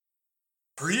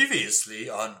Previously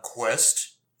on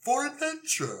Quest for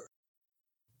Adventure.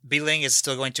 Beeling is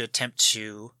still going to attempt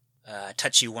to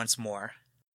touch you once more.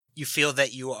 You feel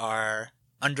that you are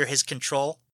under his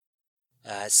control.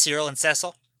 Cyril and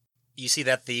Cecil, you see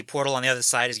that the portal on the other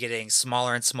side is getting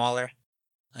smaller and smaller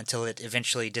until it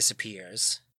eventually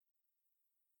disappears.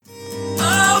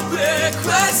 Oh, we're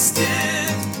questing,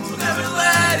 we'll never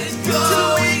let it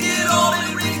go. Doing it all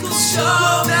in wrinkles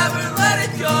show, never let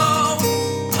it go.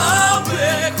 Oh,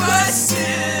 we're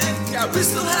questing, yeah, we're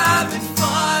still having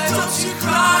fun. Don't you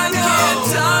cry, no.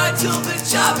 Can't die till the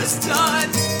job is done.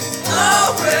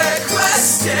 Oh, we're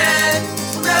questing,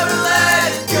 we'll never let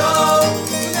it go.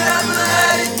 We'll never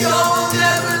let it go, we'll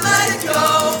never let it go.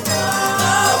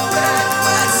 Oh, we're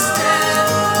questing,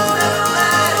 we'll never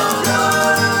let it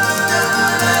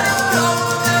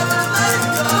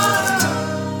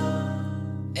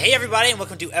go. Hey everybody, and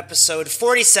welcome to episode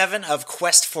 47 of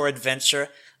Quest for Adventure,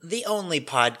 the only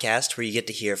podcast where you get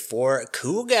to hear four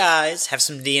cool guys have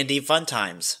some D&D fun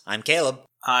times. I'm Caleb.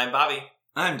 I'm Bobby.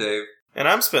 I'm Dave. And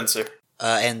I'm Spencer.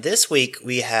 And this week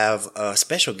we have a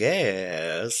special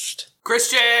guest.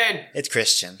 Christian! It's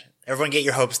Christian. Everyone get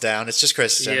your hopes down. It's just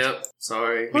Christian. Yep,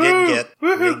 sorry. We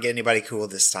didn't get anybody cool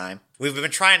this time. We've been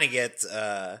trying to get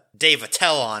Dave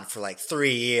Attell on for like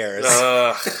 3 years.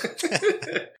 I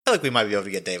feel like we might be able to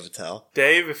get Dave Attell.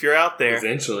 Dave, if you're out there.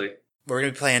 Eventually. We're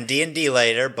going to be playing D&D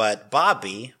later, but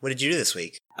Bobby, what did you do this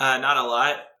week? Not a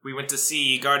lot. We went to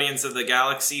see Guardians of the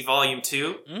Galaxy Volume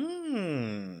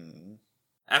 2.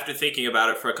 After thinking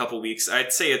about it for a couple weeks,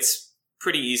 I'd say it's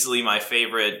pretty easily my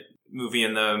favorite movie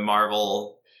in the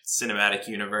Marvel Cinematic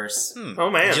Universe. Oh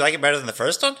man. Did you like it better than the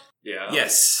first one? Yeah.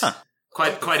 Yes. Huh.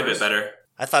 Quite a bit better.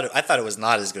 I thought it was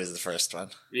not as good as the first one.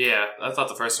 Yeah, I thought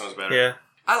the first one was better. Yeah.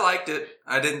 I liked it.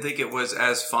 I didn't think it was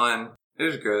as fun. It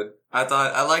was good.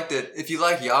 I liked it. If you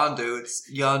like Yondu, it's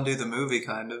Yondu the movie,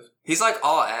 kind of. He's like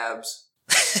all abs.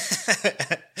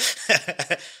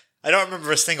 I don't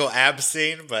remember a single abs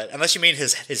scene, but unless you mean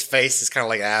his face is kind of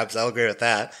like abs, I'll agree with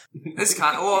that. It's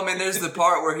kind of, well, I mean, there's the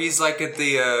part where he's like at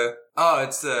the,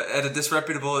 at a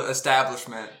disreputable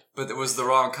establishment, but it was the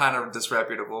wrong kind of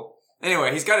disreputable.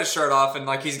 Anyway, he's got his shirt off and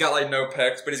like he's got like no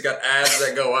pecs, but he's got abs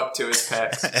that go up to his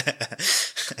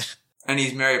pecs. And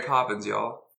he's Mary Poppins,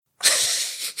 y'all.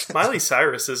 Miley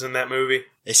Cyrus is in that movie.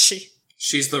 Is she?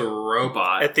 She's the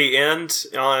robot. At the end,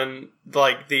 on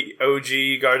like the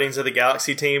OG Guardians of the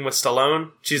Galaxy team with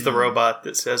Stallone, she's the robot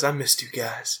that says, "I missed you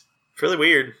guys." It's really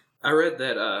weird. I read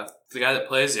that the guy that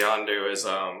plays Yondu is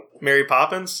Mary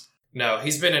Poppins? No,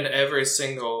 he's been in every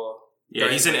single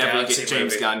he's in every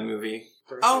James Gunn movie.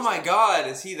 Oh my god,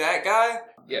 is he that guy?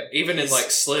 Yeah, even in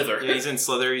like Slither. Yeah, he's in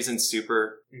Slither, he's in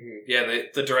Super. Mm-hmm. Yeah,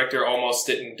 the director almost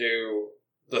didn't do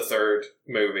the third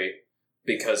movie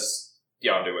because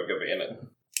Yondu would go be in it.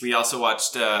 We also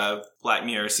watched Black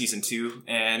Mirror Season 2,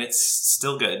 and it's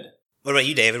still good. What about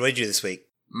you, David? What did you do this week?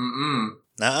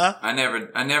 Nuh-uh. I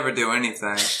never do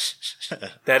anything.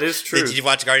 That is true. Did you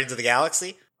watch Guardians of the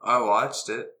Galaxy? I watched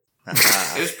it.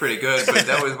 It was pretty good, but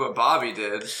that was what Bobby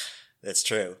did. That's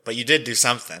true. But you did do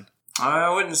something.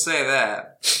 I wouldn't say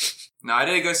that. No, I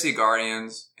did go see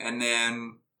Guardians, and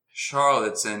then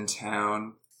Charlotte's in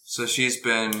town, so she's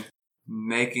been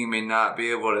making me not be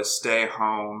able to stay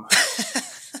home.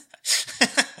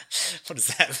 What does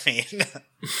that mean?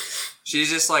 She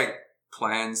just like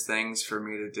plans things for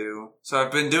me to do. So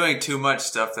I've been doing too much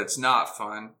stuff that's not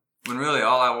fun, when really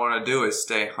all I want to do is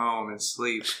stay home and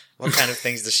sleep. What kind of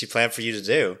things does she plan for you to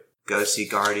do? Go see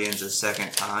Guardians a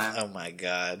second time. Oh my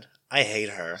god. I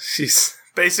hate her. She's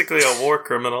basically a war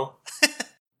criminal.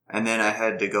 And then I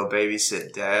had to go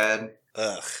babysit Dad.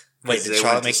 Ugh. Wait, did they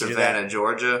Charlotte went make to you do that? Savannah,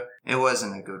 Georgia. It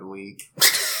wasn't a good week.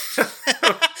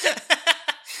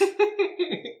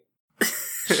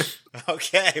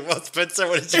 Okay, well, Spencer,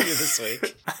 what did you do this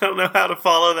week? I don't know how to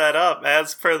follow that up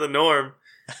as per the norm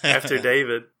after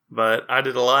David, but I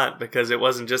did a lot because it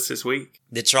wasn't just this week.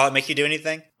 Did Charlotte make you do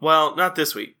anything? Well, not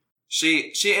this week.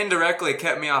 She indirectly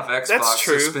kept me off Xbox. That's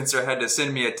true. So Spencer had to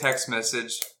send me a text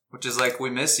message, which is like, "We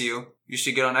miss you. You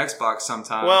should get on Xbox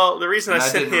sometime." Well, the reason I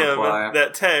sent didn't him reply.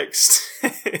 that text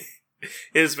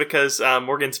is because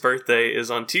Morgan's birthday is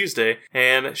on Tuesday,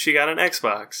 and she got an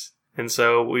Xbox. And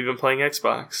so we've been playing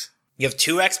Xbox. You have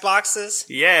 2 Xboxes?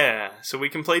 Yeah, so we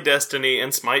can play Destiny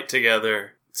and Smite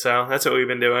together. So that's what we've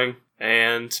been doing.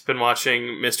 And been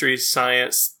watching Mystery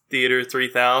Science Theater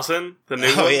 3000, the new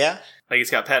one. Oh, yeah? Like, it's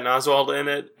got Patton Oswalt in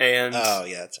it, and oh,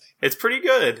 yeah, that's right. It's pretty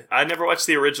good. I never watched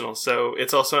the original, so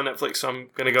it's also on Netflix, so I'm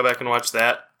going to go back and watch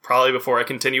that probably before I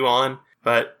continue on.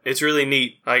 But it's really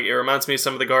neat. Like, it reminds me of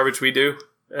some of the garbage we do,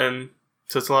 and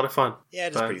So it's a lot of fun. Yeah,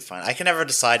 it is pretty fun. I can never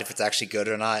decide if it's actually good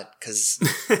or not, because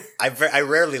I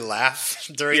rarely laugh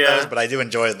during those, but I do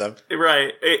enjoy them.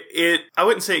 Right. I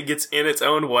wouldn't say it gets in its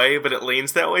own way, but it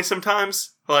leans that way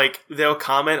sometimes. Like, they'll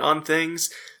comment on things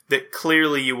that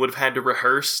clearly you would have had to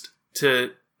rehearse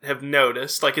to have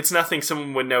noticed. Like, it's nothing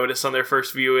someone would notice on their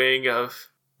first viewing of...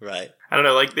 Right. I don't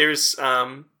know, like, there's...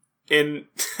 in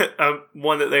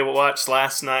one that they watched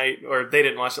last night, or they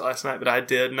didn't watch it last night, but I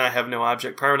did, and I have no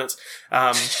object permanence.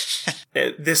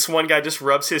 This one guy just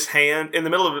rubs his hand in the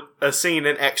middle of a scene.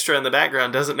 An extra in the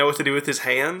background doesn't know what to do with his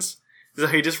hands, so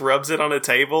he just rubs it on a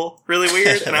table. Really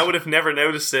weird, and I would have never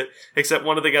noticed it, except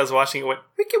one of the guys watching it went,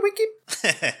 wiki wiki.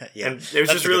 Yeah, and it was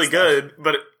just really good,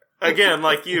 but again,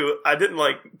 like you, I didn't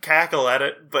like cackle at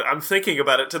it, but I'm thinking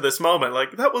about it to this moment,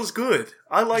 like, that was good.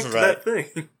 I liked that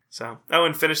thing. So,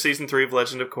 and finished season 3 of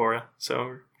Legend of Korra. So,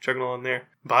 we're chugging along there.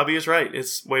 Bobby is right.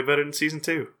 It's way better than season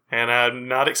 2. And I'm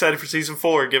not excited for season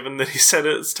 4, given that he said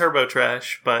it's turbo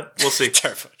trash, but we'll see.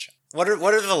 Turbo trash. What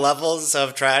are the levels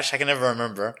of trash? I can never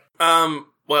remember.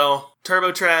 Well,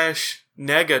 turbo trash,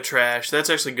 nega trash, that's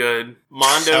actually good.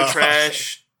 Mondo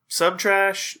trash, sub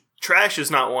trash. Trash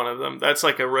is not one of them. That's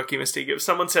like a rookie mistake. If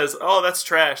someone says, "Oh, that's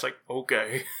trash," like,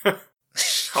 okay.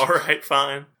 All right,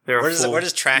 fine. Where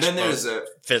does trash then boat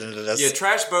fit into this? Yeah,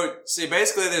 trash boat. See,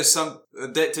 basically, there's some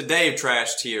to Dave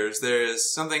trash tiers. There's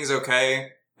something's okay,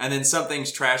 and then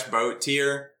something's trash boat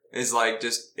tier is like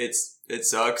just it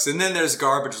sucks, and then there's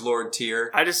garbage lord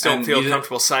tier. I just don't feel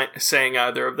comfortable saying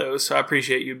either of those, so I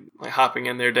appreciate you like hopping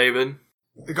in there, David.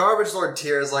 The garbage lord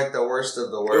tier is like the worst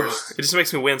of the worst. It just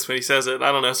makes me wince when he says it.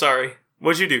 I don't know. Sorry.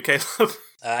 What'd you do, Caleb?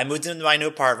 I moved into my new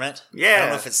apartment. Yeah. I don't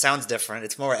know if it sounds different.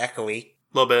 It's more echoey.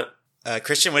 A little bit.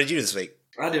 Christian, what did you do this week?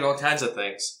 I did all kinds of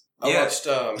things. I watched.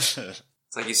 It's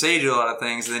like you say you do a lot of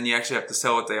things, and then you actually have to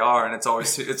tell what they are, and it's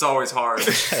always hard. It's always hard.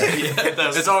 It's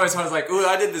like, ooh,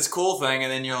 I did this cool thing,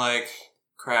 and then you're like,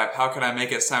 crap, how can I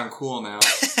make it sound cool now?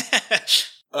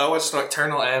 I watched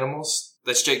Nocturnal Animals.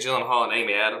 That's Jake Gyllenhaal and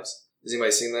Amy Adams. Has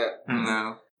anybody seen that?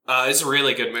 No. It's a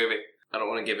really good movie. I don't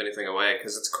want to give anything away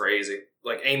because it's crazy.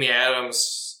 Like, Amy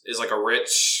Adams is like a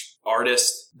rich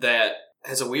artist that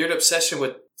has a weird obsession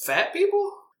with fat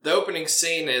people. The opening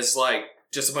scene is like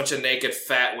just a bunch of naked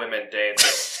fat women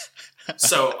dancing.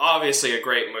 So obviously a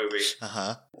great movie.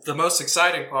 Uh-huh. The most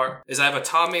exciting part is I have a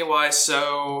Tommy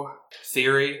Wiseau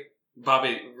theory.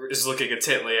 Bobby is looking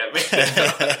intently at me.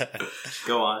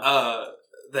 Go on.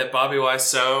 That Bobby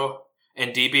Wiseau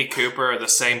and D.B. Cooper are the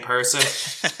same person.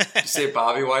 Did you say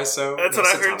Bobby Wiseau? That's what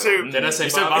I heard too. Did I say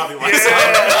Bobby Wiseau?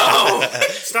 Yeah. No!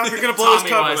 Stop, you're going to blow his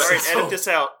cover. All right, Wiseau. edit this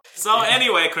out. So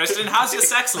anyway, Christian, how's your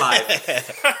sex life?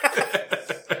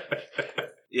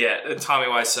 Yeah, Tommy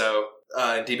Wiseau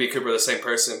and D.B. Cooper are the same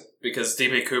person because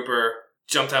D.B. Cooper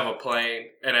jumped out of a plane,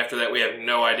 and after that we have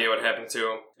no idea what happened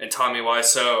to him. And Tommy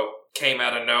Wiseau came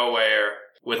out of nowhere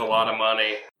with a lot of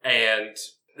money, and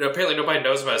apparently nobody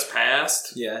knows about his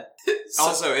past. Yeah.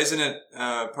 Also, isn't it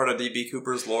part of D.B.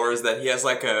 Cooper's lore is that he had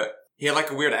like a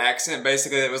weird accent,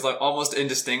 basically, that was like almost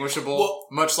indistinguishable,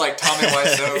 much like Tommy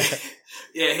Wiseau.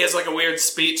 Yeah, he has like a weird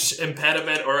speech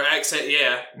impediment or accent.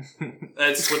 Yeah,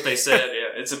 that's what they said.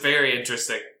 Yeah, it's very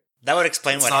interesting. That would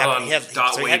explain what happened. He had to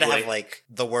Weebly. have like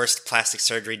the worst plastic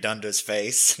surgery done to his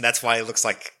face. That's why he looks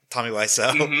like Tommy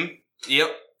Wiseau. Mm-hmm. Yep,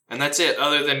 and that's it.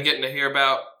 Other than getting to hear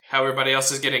about how everybody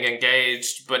else is getting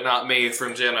engaged, but not me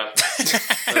from Jenna.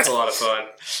 That's a lot of fun.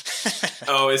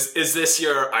 Oh, is this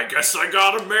your, I guess I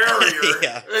gotta marry her?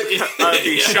 Yeah.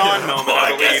 The Sean moment,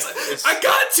 I believe. I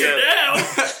got you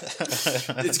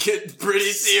now! It's getting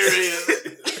pretty serious.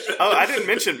 Oh, I didn't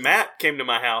mention Matt came to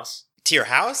my house. To your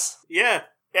house? Yeah,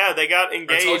 they got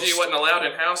engaged. I told you wasn't allowed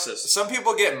in houses. Some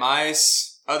people get mice.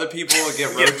 Other people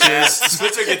get roaches.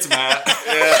 Spencer gets Matt.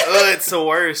 Yeah, it's the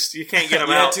worst. You can't get them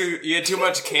out. You had too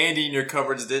much candy in your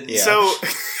cupboards, didn't you? Yeah. So,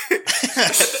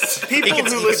 people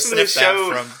who listen to the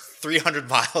show from 300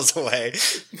 miles away.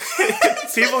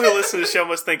 People who listen to the show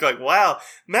must think like, wow,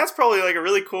 Matt's probably like a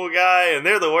really cool guy and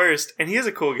they're the worst. And he is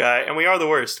a cool guy and we are the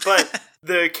worst. But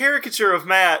the caricature of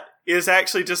Matt is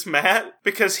actually just Matt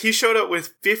because he showed up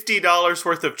with $50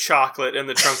 worth of chocolate in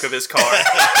the trunk of his car.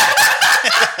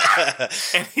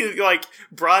 And he like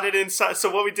brought it inside.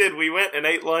 So what we did, we went and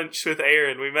ate lunch with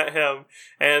Aaron. We met him.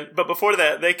 But before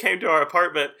that, they came to our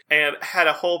apartment and had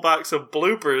a whole box of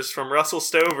bloopers from Russell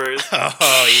Stover's.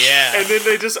 Oh, yeah. And then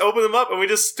they just opened them up and we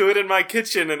just stood in my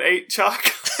kitchen and ate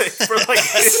chocolate for like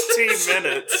 15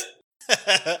 minutes.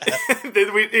 Then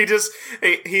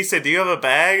he said, do you have a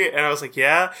bag? And I was like,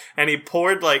 yeah. And he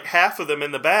poured like half of them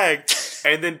in the bag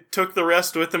and then took the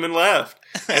rest with him and left.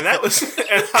 And that was,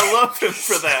 and I love him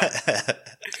for that.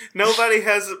 Nobody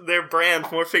has their brand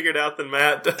more figured out than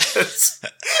Matt does.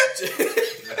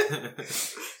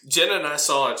 Jenna and I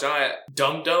saw a giant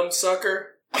dum-dum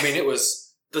sucker. I mean, it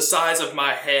was the size of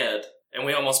my head, and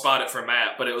we almost bought it for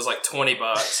Matt, but it was like $20.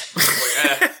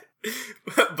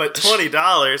 But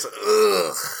 $20,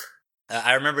 ugh.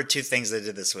 I remember two things they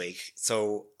did this week.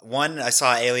 So, one, I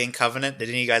saw Alien Covenant. Did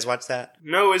any of you guys watch that?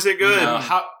 No, is it good? No,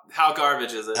 how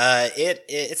garbage is it?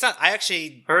 It's not. I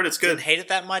actually Heard it's good. didn't hate it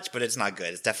that much, but it's not good.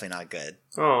 It's definitely not good.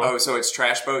 Oh, so it's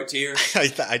trash boat tier?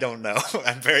 I don't know.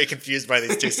 I'm very confused by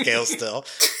these two scales still,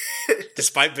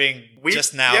 despite being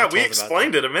just now. Yeah, told we about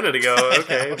explained them. it a minute ago.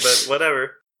 Okay, but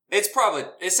whatever.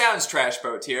 It sounds trash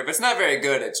boat tier. If it's not very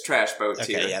good, it's trash boat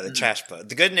tier. Okay, yeah, the trash boat.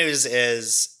 The good news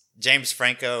is James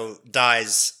Franco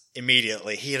dies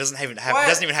immediately. He doesn't even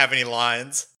have any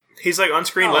lines. He's like on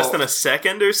screen less than a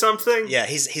second or something. Yeah,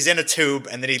 he's in a tube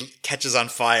and then he catches on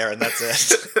fire and that's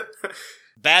it.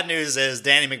 Bad news is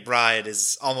Danny McBride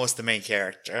is almost the main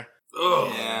character.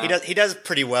 Ugh. Yeah. He does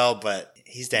pretty well, but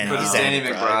he's Danny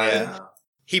McBride. Yeah.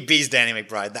 He beats Danny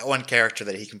McBride, that one character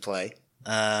that he can play.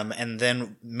 And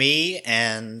then me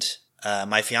and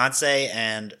my fiance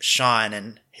and Sean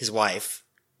and his wife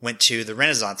went to the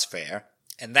Renaissance Fair,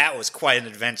 and that was quite an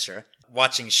adventure.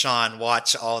 Watching Sean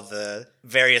watch all the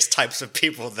various types of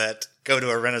people that go to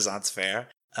a Renaissance Fair.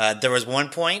 There was one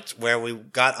point where we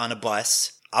got on a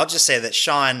bus. I'll just say that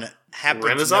Sean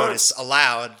happened to notice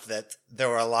aloud that there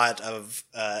were a lot of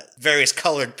various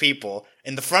colored people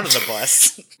in the front of the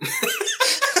bus.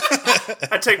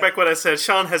 I take back what I said.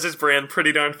 Sean has his brand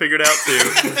pretty darn figured out,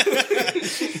 too.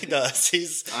 He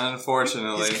does.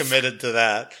 Unfortunately. He's committed to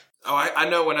that. Oh, I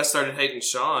know when I started hating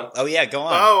Sean. Oh, yeah, go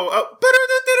on.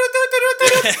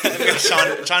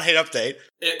 Sean hate update.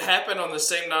 It happened on the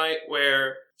same night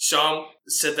where Sean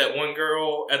said that one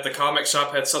girl at the comic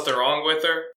shop had something wrong with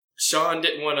her. Sean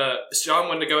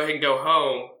wanted to go ahead and go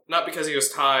home, not because he was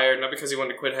tired, not because he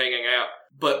wanted to quit hanging out,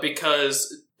 but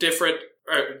because different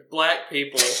black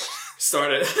people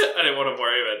started, I didn't want to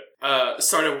worry of it,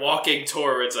 started walking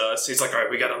towards us. He's like, all right,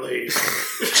 we gotta leave.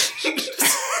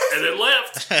 And then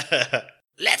left.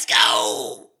 Let's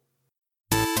go!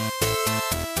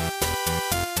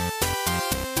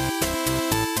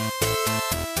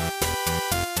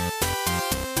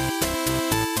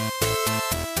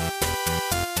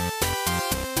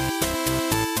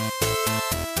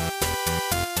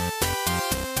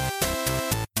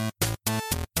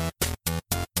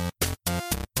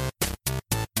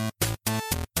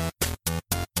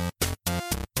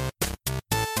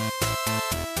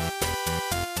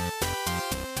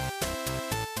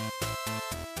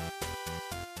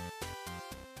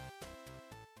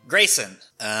 Grayson,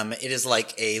 it is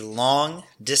like a long,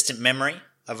 distant memory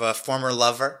of a former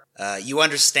lover. You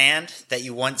understand that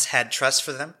you once had trust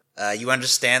for them. You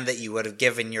understand that you would have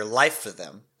given your life for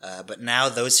them. But now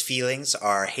those feelings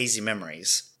are hazy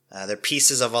memories. They're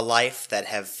pieces of a life that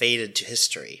have faded to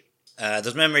history.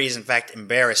 Those memories, in fact,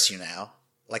 embarrass you now.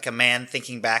 Like a man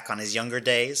thinking back on his younger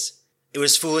days. It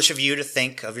was foolish of you to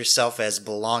think of yourself as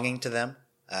belonging to them.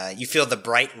 You feel the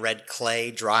bright red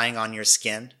clay drying on your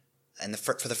skin. And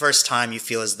for the first time, you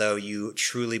feel as though you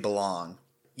truly belong.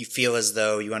 You feel as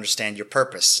though you understand your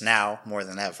purpose now more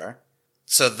than ever.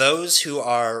 So those who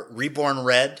are reborn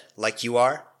red, like you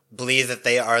are, believe that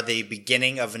they are the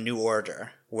beginning of a new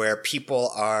order, where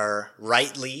people are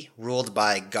rightly ruled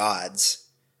by gods,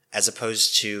 as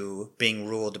opposed to being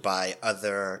ruled by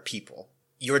other people.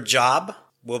 Your job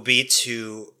will be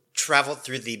to travel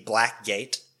through the Black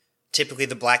Gate. Typically,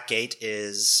 the Black Gate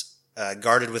is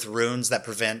guarded with runes that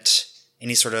prevent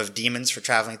any sort of demons from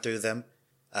traveling through them.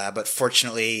 But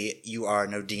fortunately, you are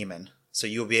no demon. So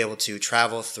you'll be able to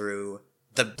travel through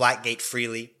the Black Gate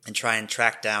freely and try and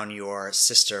track down your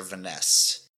sister,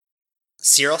 Vanessa.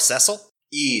 Cyril, Cecil?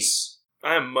 Yes.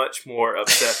 I am much more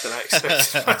upset than I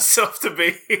expected myself to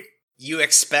be. You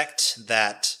expect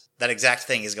that exact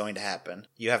thing is going to happen.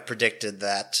 You have predicted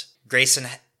that Grayson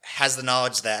has the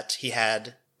knowledge that he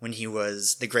had when he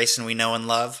was the Grayson we know and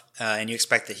love, and you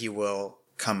expect that he will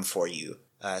come for you.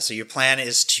 So your plan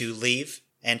is to leave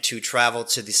and to travel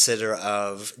to the city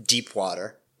of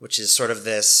Deepwater, which is sort of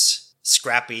this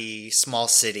scrappy small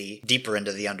city deeper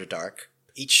into the Underdark.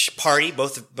 Each party,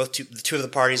 the two of the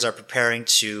parties are preparing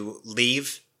to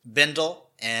leave. Bindle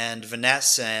and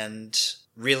Vanessa and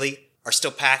Really are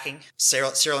still packing.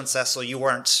 Cyril and Cecil, you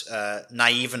weren't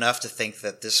naive enough to think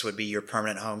that this would be your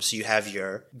permanent home, so you have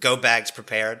your go bags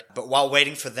prepared. But while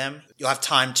waiting for them, you'll have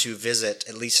time to visit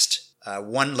at least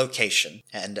one location,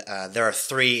 and there are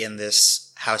 3 in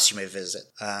this house you may visit.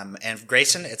 And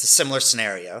Grayson, it's a similar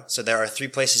scenario. So there are 3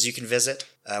 places you can visit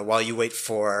while you wait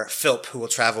for Philp, who will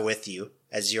travel with you.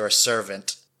 as your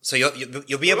servant. So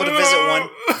you'll be able to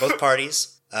visit both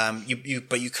parties. But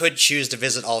you could choose to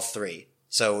visit all three.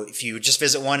 So if you just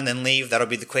visit one and then leave, that'll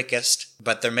be the quickest.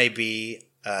 But there may be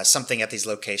something at these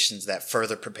locations that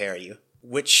further prepare you.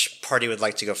 Which party would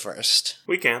like to go first?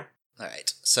 We can. All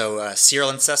right. So Cyril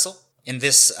and Cecil, in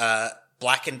this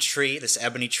blackened tree, this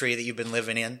ebony tree that you've been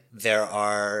living in, there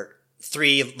are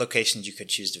 3 locations you could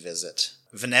choose to visit.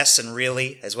 Vanessa and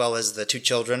Reilly, as well as the 2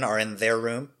 children, are in their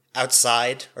room.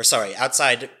 Outside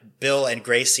Bill and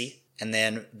Gracie, and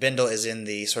then Bindle is in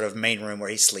the sort of main room where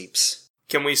he sleeps.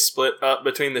 Can we split up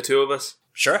between the 2 of us?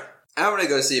 Sure. I'm gonna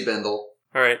go see Bindle.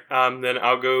 All right. Then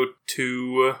I'll go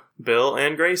to Bill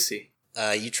and Gracie.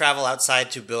 You travel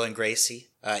outside to Bill and Gracie.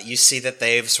 You see that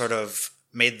they've sort of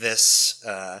made this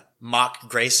mock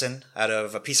Grayson out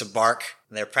of a piece of bark,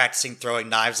 and they're practicing throwing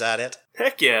knives at it.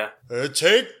 Heck yeah.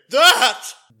 Take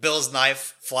that! Bill's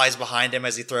knife flies behind him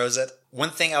as he throws it.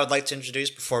 One thing I would like to introduce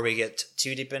before we get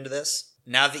too deep into this,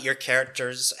 now that your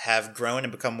characters have grown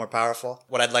and become more powerful,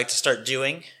 what I'd like to start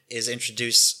doing is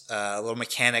introduce a little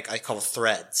mechanic I call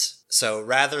threads. So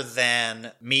rather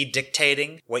than me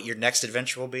dictating what your next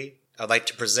adventure will be, I'd like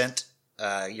to present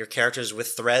your characters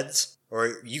with threads,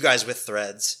 or you guys with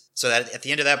threads, so that at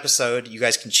the end of the episode, you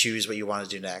guys can choose what you want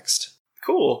to do next.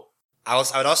 Cool. I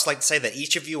would also like to say that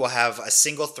each of you will have a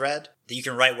single thread that you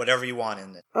can write whatever you want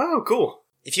in it. Oh, cool.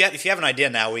 If you have an idea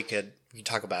now, we can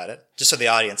talk about it, just so the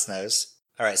audience knows.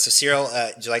 All right, so Cyril,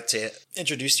 would you like to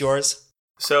introduce yours?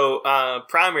 So,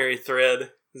 primary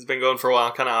thread has been going for a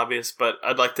while, kind of obvious, but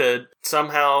I'd like to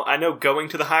somehow, I know going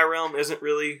to the High Realm isn't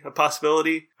really a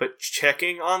possibility, but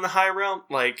checking on the High Realm,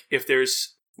 like if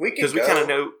there's, because we kind of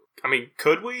know, I mean,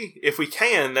 could we? If we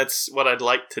can, that's what I'd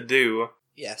like to do.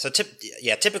 Yeah, so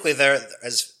typically there,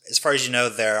 as far as you know,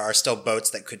 there are still boats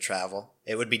that could travel.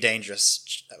 It would be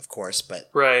dangerous, of course, but...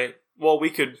 Right. Well,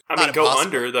 we could, go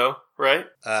under, though, right?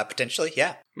 Potentially,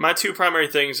 yeah. My 2 primary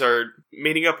things are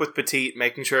meeting up with Petite,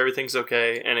 making sure everything's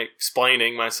okay, and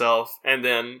explaining myself, and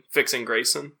then fixing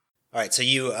Grayson. All right, so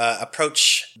you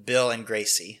approach Bill and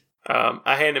Gracie.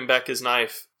 I hand him back his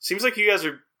knife. Seems like you guys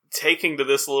are taking to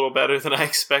this a little better than I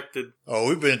expected. Oh,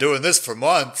 we've been doing this for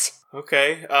months.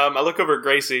 Okay. I look over at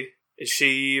Gracie. Is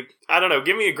she... I don't know.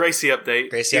 Give me a Gracie update.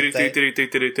 Gracie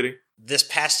update. This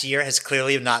past year has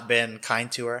clearly not been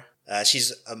kind to her.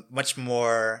 She's much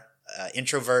more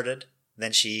introverted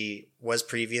than she was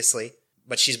previously,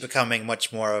 but she's becoming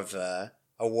much more of a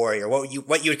warrior. What you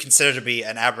would consider to be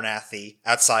an Abernathy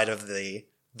outside of the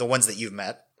ones that you've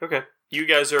met. Okay. You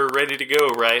guys are ready to go,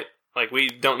 right? Like, we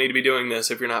don't need to be doing this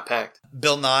if you're not packed.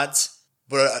 Bill nods.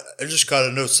 But I just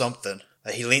gotta know something.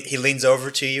 He leans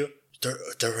over to you. Are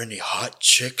there any hot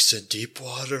chicks in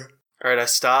Deepwater? All right, I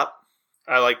stop.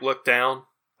 I, look down.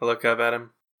 I look up at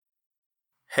him.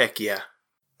 Heck yeah.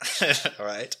 All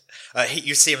right.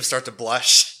 You see him start to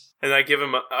blush. And I give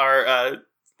him our,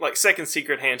 second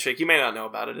secret handshake. You may not know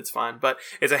about it. It's fine. But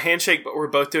it's a handshake, but we're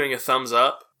both doing a thumbs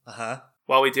up. Uh-huh.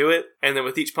 While we do it. And then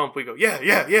with each pump, we go, yeah,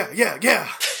 yeah, yeah, yeah, yeah.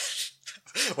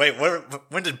 Wait,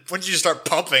 when did you start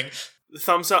pumping? The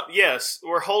thumbs up, yes.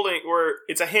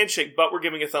 It's a handshake, but we're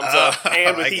giving a thumbs up.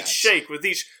 And with each shake, with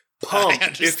each pump,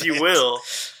 if you will.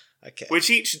 Okay.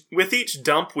 With each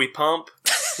dump we pump,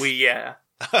 we yeah.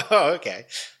 Oh, okay.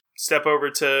 Step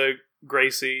over to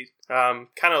Gracie, kind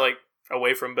of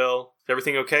away from Bill. Is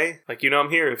everything okay? I'm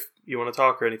here if you want to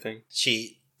talk or anything.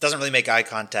 She doesn't really make eye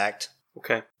contact.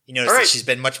 Okay. You notice that she's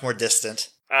been much more distant.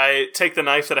 I take the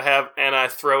knife that I have and I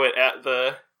throw it at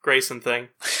the Grayson thing.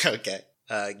 Okay.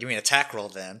 Give me an attack roll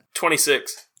then.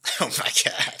 26. Oh my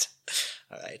god.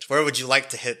 Alright. Where would you like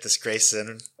to hit this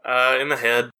Grayson? In the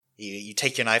head. You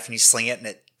take your knife and you sling it and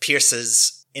it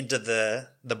pierces into the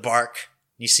bark.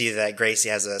 You see that Gracie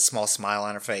has a small smile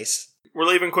on her face. We're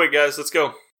leaving quick, guys. Let's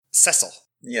go. Cecil.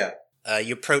 Yeah.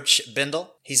 You approach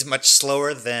Bindle. He's much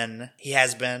slower than he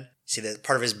has been. See that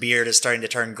part of his beard is starting to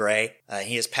turn gray.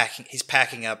 He's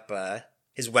packing up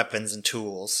his weapons and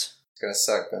tools. It's gonna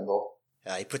suck, Bindle.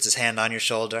 He puts his hand on your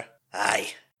shoulder.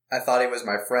 Aye. I thought he was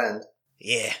my friend.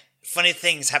 Yeah. Funny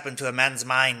things happen to a man's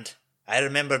mind. I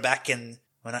remember back in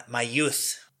my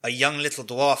youth, a young little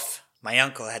dwarf, my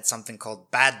uncle had something called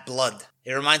bad blood.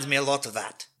 It reminds me a lot of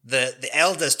that. The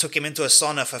elders took him into a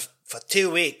sauna for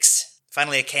 2 weeks.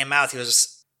 Finally it came out. He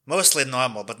was mostly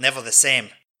normal, but never the same.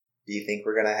 Do you think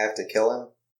we're gonna have to kill him?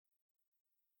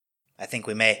 I think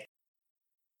we may.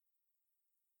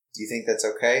 Do you think that's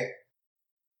okay?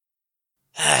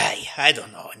 I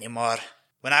don't know anymore.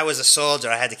 When I was a soldier,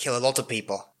 I had to kill a lot of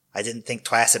people. I didn't think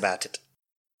twice about it.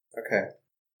 Okay.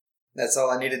 That's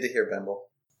all I needed to hear, Bindle.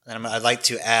 And I'd like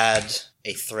to add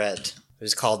a thread. It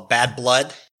was called Bad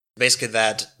Blood. Basically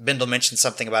that Bindle mentioned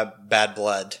something about bad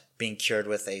blood being cured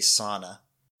with a sauna.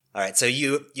 Alright, so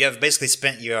you have basically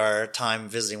spent your time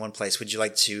visiting one place. Would you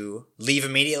like to leave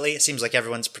immediately? It seems like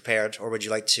everyone's prepared. Or would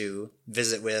you like to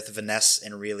visit with Vanessa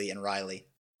and Reilly and Riley?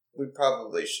 We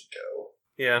probably should go.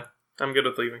 Yeah, I'm good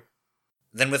with leaving.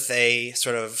 Then with a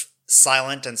sort of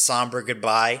silent and somber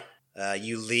goodbye,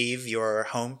 you leave your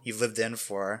home you've lived in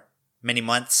for many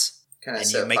months. Can I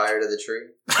set fire to the tree?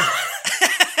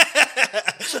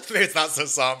 Maybe it's not so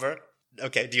somber.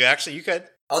 Okay, do you actually? You could.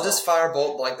 I'll just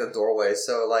firebolt like the doorway,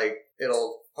 so like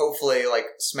it'll hopefully like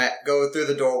go through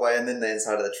the doorway, and then the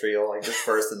inside of the tree will like just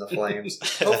burst into flames.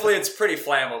 Hopefully it's pretty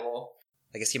flammable.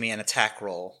 I guess give me an attack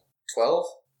roll. 12?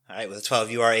 Alright, with a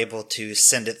 12 you are able to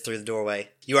send it through the doorway.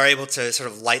 You are able to sort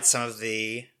of light some of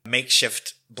the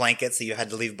makeshift blankets that you had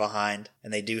to leave behind,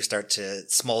 and they do start to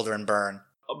smolder and burn.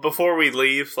 Before we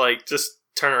leave, like, just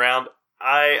turn around,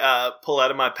 I pull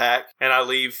out of my pack, and I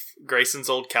leave Grayson's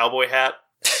old cowboy hat.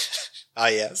 Ah,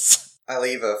 yes. I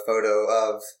leave a photo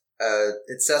of,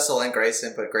 it's Cecil and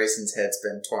Grayson, but Grayson's head's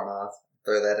been torn off.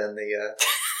 Throw that in the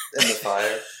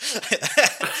fire.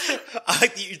 I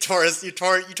like that you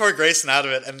tore Grayson out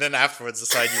of it, and then afterwards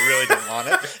decide you really didn't want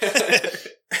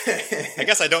it. I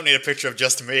guess I don't need a picture of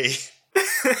just me.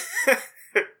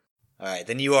 Alright,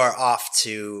 then you are off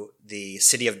to the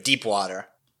city of Deepwater.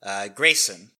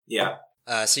 Grayson. Yeah.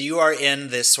 So you are in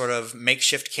this sort of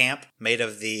makeshift camp made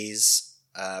of these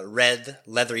red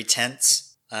leathery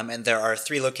tents, and there are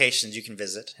 3 locations you can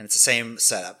visit, and it's the same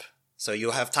setup. So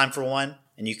you'll have time for one,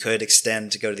 and you could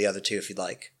extend to go to the other 2 if you'd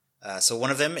like. So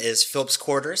one of them is Philip's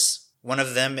quarters, one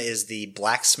of them is the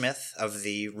blacksmith of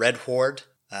the Red Horde,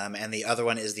 and the other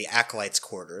one is the Acolyte's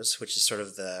quarters, which is sort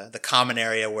of the common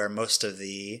area where most of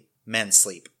the men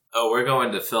sleep. Oh, we're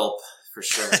going to Philip, for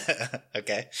sure.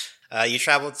 Okay. You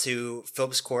travel to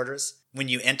Philip's quarters. When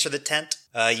you enter the tent,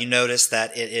 you notice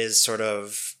that it is sort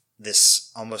of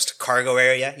this almost cargo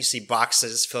area. You see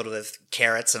boxes filled with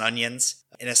carrots and onions.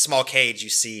 In a small cage, you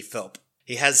see Philip.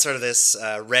 He has sort of this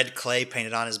red clay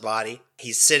painted on his body.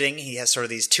 He's sitting. He has sort of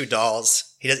these 2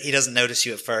 dolls. He doesn't notice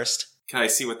you at first. Can I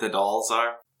see what the dolls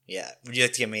are? Yeah. Would you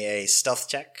like to give me a stealth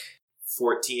check?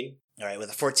 14. All right. With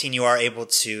a 14, you are able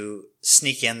to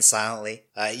sneak in silently.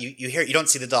 You don't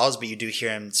see the dolls, but you do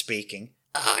hear him speaking.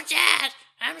 Oh, Dad,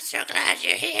 I'm so glad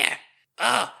you're here.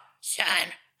 Oh,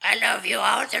 son, I love you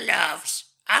all the loves.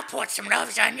 I'll put some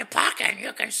loves on your pocket and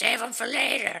you can save them for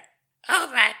later.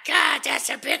 Oh my God, that's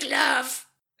a big love.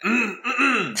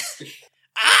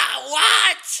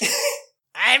 What?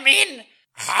 I mean...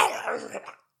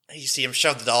 You see him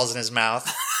shove the dolls in his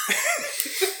mouth.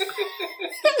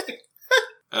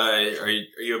 Are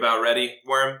you about ready,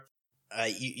 Worm?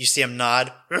 You see him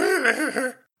nod.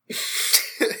 I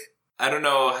don't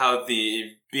know how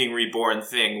the being reborn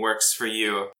thing works for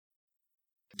you.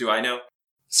 Do I know?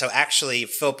 So actually,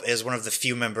 Philip is one of the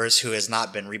few members who has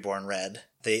not been reborn red.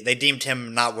 They deemed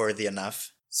him not worthy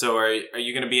enough. So are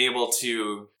you going to be able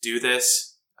to do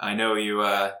this? I know you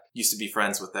used to be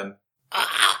friends with them.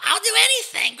 I'll do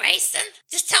anything, Grayson.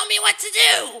 Just tell me what to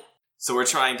do. So we're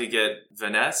trying to get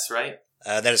Vanessa, right?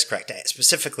 That is correct.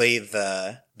 Specifically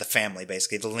the family,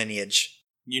 basically, the lineage.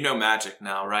 You know magic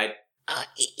now, right?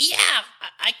 Yeah,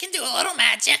 I can do a little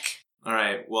magic.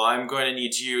 Alright, well I'm going to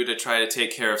need you to try to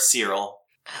take care of Cyril.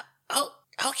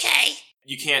 Okay.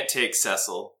 You can't take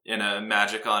Cecil in a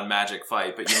magic on magic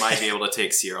fight, but you might be able to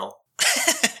take Cyril.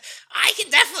 I can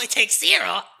definitely take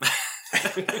Cyril.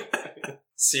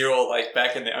 Cyril, like,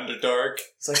 back in the Underdark.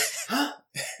 It's like,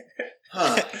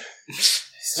 huh?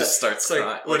 Just starts like,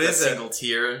 crying. what like is a it? single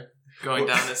tear going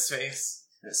down his face.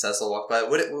 Cecil walked by.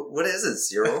 What is it,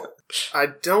 Cyril? I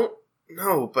don't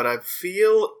know, but I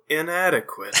feel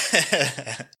inadequate.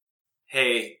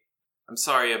 Hey, I'm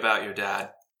sorry about your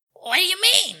dad. What do you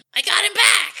mean? I got him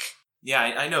back. Yeah,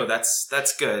 I know,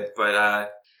 that's good, but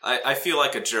I feel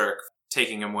like a jerk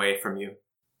taking him away from you.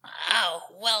 Oh,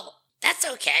 well, that's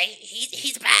okay.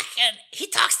 He's back and he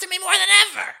talks to me more than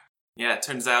ever. Yeah, it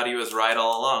turns out he was right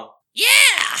all along.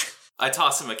 Yeah! I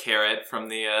toss him a carrot from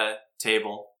the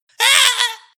table.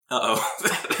 Uh-oh.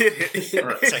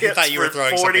 So he thought you were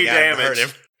throwing 40 something at him and hurt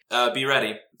damage. him. Be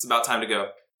ready. It's about time to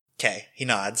go. Okay, he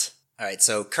nods. Alright,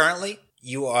 so currently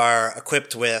you are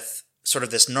equipped with sort of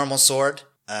this normal sword,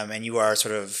 and you are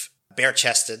sort of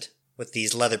bare-chested with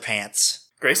these leather pants.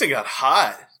 Grayson got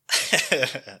hot.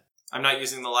 I'm not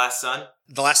using the last sun.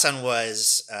 The last one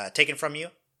was taken from you,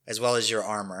 as well as your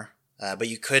armor. But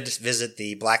you could visit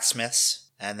the blacksmiths,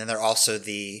 and then there are also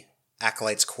the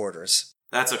Acolyte's quarters.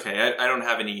 That's okay. I don't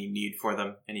have any need for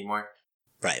them anymore.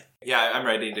 Right. Yeah, I'm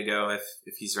ready to go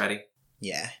if he's ready.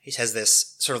 Yeah, he has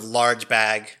this sort of large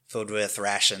bag filled with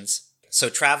rations. So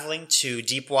traveling to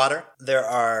Deepwater, there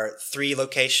are 3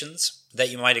 locations that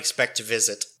you might expect to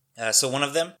visit. So one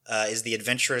of them is the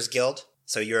Adventurers Guild.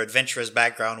 So your adventurer's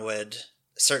background would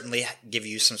certainly give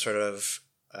you some sort of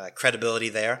credibility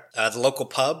there. The local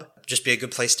pub, just be a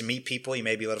good place to meet people. You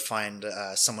may be able to find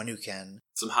someone who can...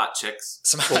 Some hot chicks.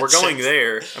 Well, we're going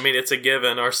there. I mean, it's a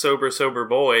given. Our sober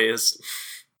boy is...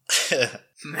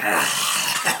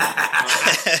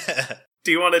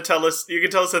 Do you want to tell us? You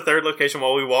can tell us the 3rd location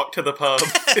while we walk to the pub,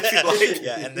 if you like.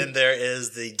 Yeah, and then there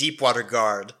is the Deepwater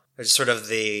Guard, which is sort of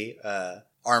the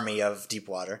army of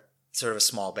Deepwater. Sort of a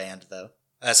small band, though.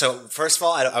 So first of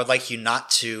all, I would like you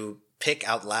not to pick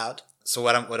out loud. So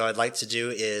what I'd like to do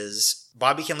is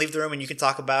Bobby can leave the room and you can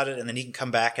talk about it, and then he can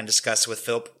come back and discuss with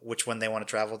Philip which one they want to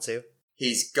travel to.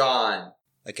 He's gone.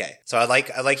 Okay, so I'd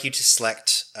like you to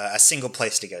select a single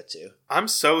place to go to. I'm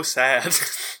so sad.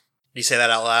 Do you say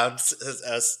that out loud,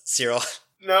 Cyril?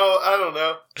 No, I don't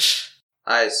know.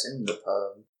 I assume the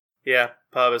pub. Yeah,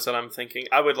 pub is what I'm thinking.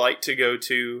 I would like to go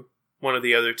to one of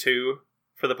the other 2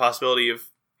 for the possibility of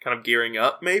kind of gearing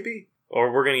up, maybe?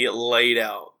 Or we're going to get laid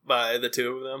out by the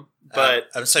 2 of them.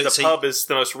 But the pub is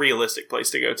the most realistic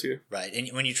place to go to. Right. And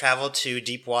when you travel to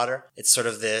Deepwater, it's sort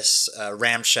of this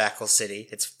ramshackle city.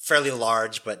 It's fairly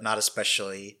large, but not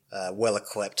especially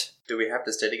well-equipped. Do we have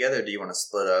to stay together, or do you want to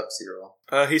split up, Cyril?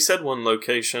 He said one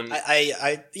location.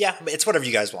 Yeah, it's whatever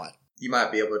you guys want. You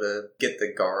might be able to get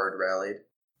the guard rallied.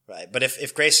 Right. But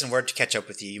if Grayson were to catch up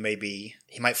with you,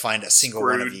 he might find a single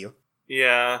one of you.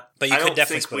 Yeah. But you could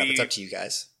definitely split up. It's up to you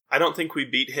guys. I don't think we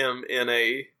beat him in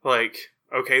a,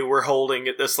 okay, we're holding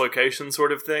at this location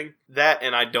sort of thing. That,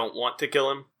 and I don't want to kill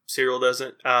him. Cyril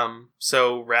doesn't.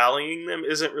 So rallying them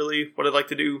isn't really what I'd like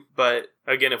to do. But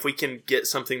again, if we can get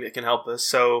something that can help us.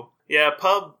 So, yeah,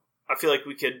 pub, I feel like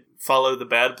we could follow the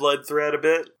bad blood thread a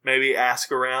bit. Maybe ask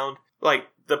around.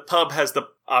 The pub has the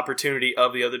opportunity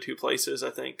of the other 2 places, I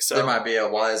think. So there might be a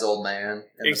wise old man.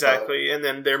 Exactly. And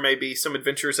then there may be some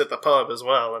adventures at the pub as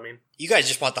well. I mean, you guys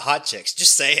just want the hot chicks.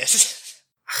 Just say it.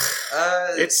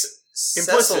 It's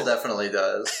Cecil definitely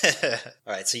does.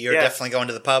 All right, so you're definitely going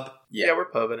to the pub? Yeah, we're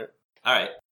pubbing it. All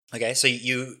right. Okay, so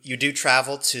you do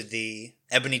travel to the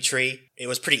Ebony Tree. It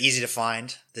was pretty easy to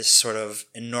find, this sort of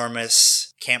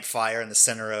enormous campfire in the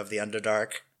center of the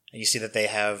Underdark. And you see that they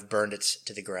have burned it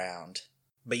to the ground.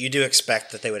 But you do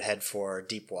expect that they would head for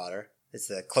Deepwater. It's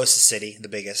the closest city, the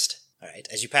biggest. All right,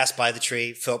 as you pass by the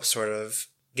tree, Philip sort of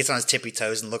gets on his tippy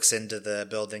toes and looks into the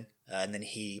building. And then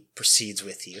he proceeds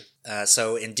with you.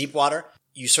 So in Deepwater,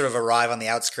 you sort of arrive on the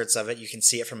outskirts of it. You can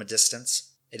see it from a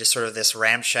distance. It is sort of this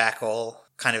ramshackle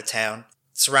kind of town,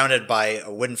 surrounded by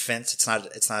a wooden fence. It's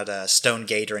not a stone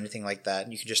gate or anything like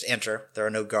that. You can just enter. There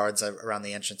are no guards around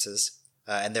the entrances.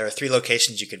 And there are 3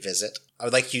 locations you could visit. I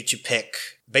would like you to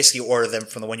basically order them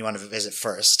from the one you want to visit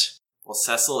first. Well,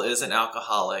 Cecil is an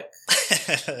alcoholic.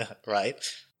 Right.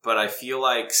 But I feel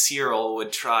like Cyril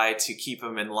would try to keep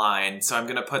him in line, so I'm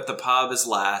going to put the pub as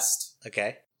last.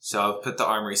 Okay. So I'll put the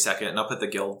armory second, and I'll put the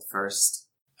guild first.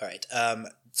 All right.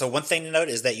 So one thing to note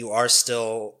is that you are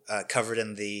still covered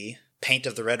in the paint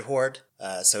of the Red Horde,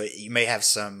 so you may have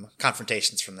some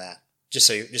confrontations from that. Just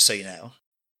so you know.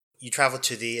 You travel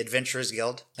to the Adventurers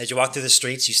Guild. As you walk through the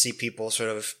streets, you see people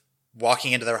sort of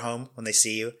walking into their home when they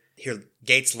see you. You hear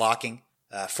gates locking.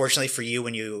 Fortunately for you,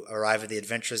 when you arrive at the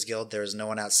Adventurers Guild, there is no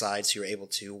one outside, so you're able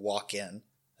to walk in.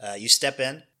 You step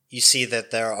in. You see that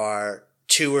there are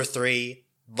 2 or 3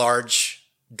 large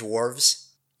dwarves.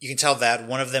 You can tell that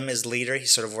one of them is leader.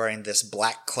 He's sort of wearing this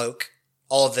black cloak.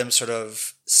 All of them sort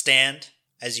of stand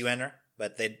as you enter,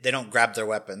 but they don't grab their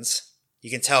weapons. You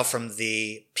can tell from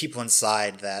the people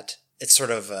inside that it's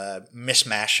sort of a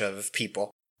mishmash of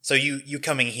people. So you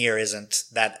coming here isn't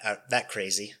that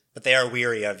crazy, but they are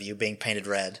weary of you being painted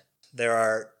red. There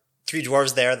are 3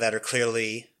 dwarves there that are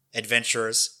clearly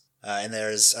adventurers, and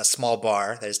there's a small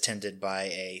bar that is tended by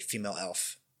a female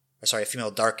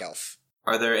dark elf.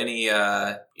 Are there any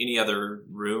other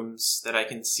rooms that I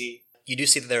can see? You do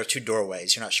see that there are 2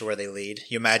 doorways. You're not sure where they lead.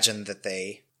 You imagine that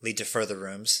they lead to further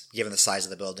rooms, given the size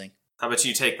of the building. How about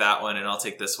you take that one and I'll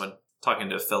take this one? Talking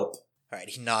to Philp. All right,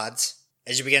 he nods.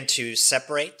 As you begin to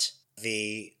separate,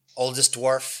 the oldest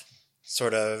dwarf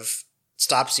sort of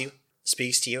stops you,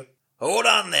 speaks to you. Hold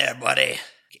on there, buddy.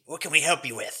 What can we help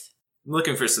you with? I'm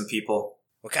looking for some people.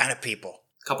 What kind of people?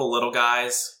 A couple little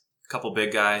guys, a couple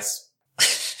big guys.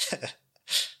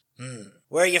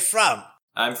 Where are you from?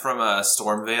 I'm from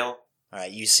Stormvale. All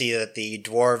right, you see that the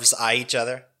dwarves eye each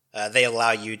other. They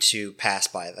allow you to pass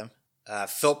by them.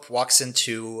 Philp walks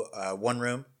into one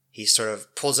room. He sort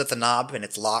of pulls at the knob and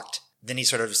it's locked. Then he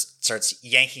sort of starts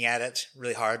yanking at it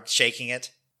really hard, shaking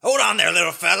it. Hold on there,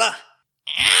 little fella!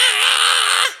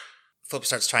 Philip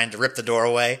starts trying to rip the door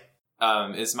away.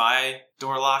 Is my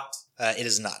door locked? It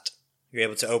is not. You're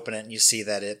able to open it, and you see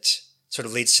that it sort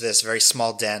of leads to this very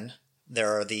small den.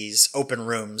 There are these open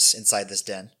rooms inside this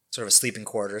den, sort of a sleeping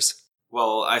quarters.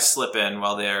 Well, I slip in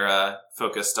while they're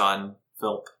focused on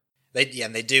Philp. They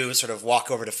do sort of walk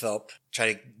over to Philip,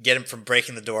 try to get him from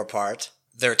breaking the door apart.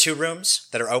 There are 2 rooms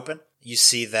that are open. You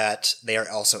see that they are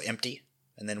also empty,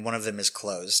 and then one of them is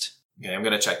closed. Okay, I'm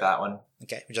going to check that one.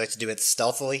 Okay, would you like to do it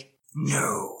stealthily?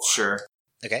 No. Sure.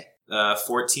 Okay.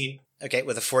 14. Okay,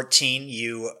 with a 14,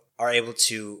 you are able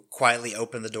to quietly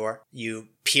open the door. You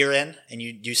peer in, and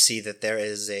you do see that there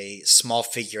is a small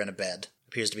figure in a bed.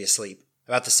 Appears to be asleep.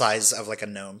 About the size of like a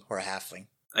gnome or a halfling.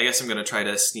 I guess I'm going to try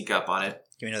to sneak up on it.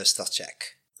 Give me another stealth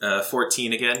check.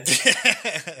 14 again.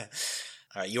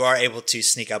 Alright, you are able to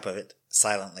sneak up of it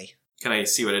silently. Can I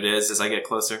see what it is as I get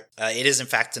closer? It is in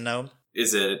fact a gnome.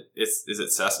 Is it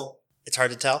Cecil? It's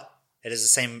hard to tell. It is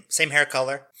the same hair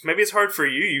color. Maybe it's hard for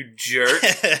you, you jerk.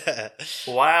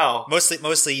 Wow.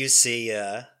 Mostly you see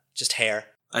just hair.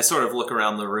 I sort of look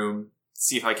around the room,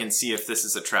 see if I can see if this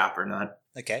is a trap or not.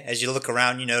 Okay, as you look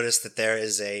around, you notice that there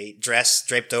is a dress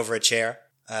draped over a chair.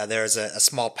 There is a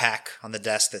small pack on the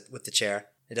desk with the chair.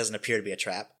 It doesn't appear to be a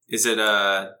trap. Is it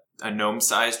a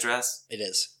gnome-sized dress? It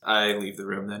is. I leave the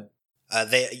room then.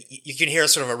 You can hear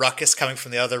sort of a ruckus coming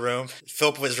from the other room.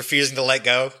 Philip was refusing to let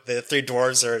go. The 3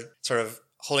 dwarves are sort of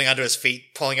holding onto his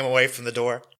feet, pulling him away from the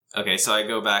door. Okay, so I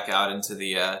go back out into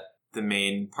the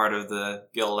main part of the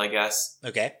guild, I guess.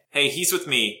 Okay. Hey, he's with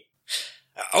me.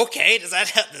 Okay, does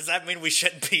that mean we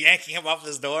shouldn't be yanking him off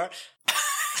this door?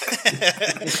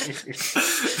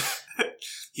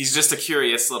 He's just a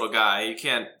curious little guy. You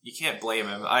can't blame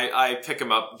him. I pick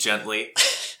him up gently.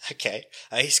 Okay.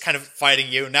 He's kind of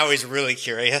fighting you. Now he's really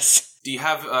curious. Do you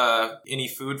have any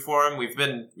food for him? We've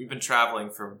been traveling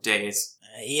for days.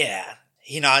 Yeah.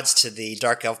 He nods to the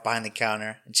dark elf behind the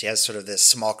counter, and she has sort of this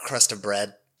small crust of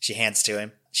bread she hands to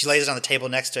him. She lays it on the table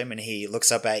next to him, and he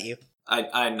looks up at you.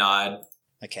 I nod.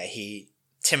 Okay, he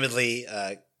timidly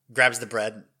grabs the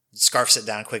bread, scarfs it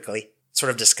down quickly, sort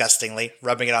of disgustingly,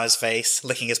 rubbing it on his face,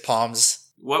 licking his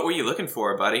palms. What were you looking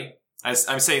for, buddy?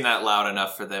 I'm saying that loud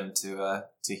enough for them to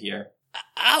hear.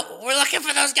 Oh, we're looking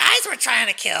for those guys we're trying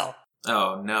to kill.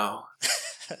 Oh, no.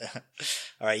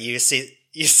 All right, you see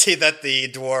that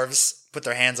the dwarves put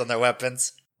their hands on their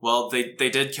weapons. Well, they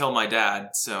did kill my dad,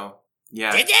 so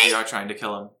yeah, Did they? we are trying to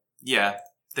kill him. Yeah,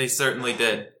 they certainly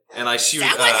did. And I shoot. Is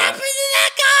that what happened to that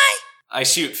guy? I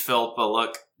shoot Phil, but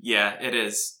look, yeah, it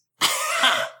is.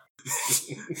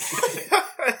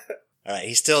 All right,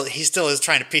 he still is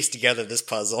trying to piece together this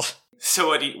puzzle. So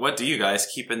what do you guys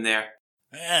keep in there?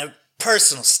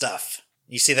 Personal stuff.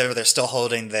 You see that they're still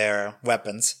holding their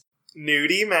weapons.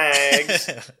 Nudie mags.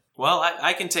 Well,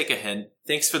 I can take a hint.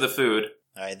 Thanks for the food.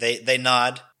 All right, they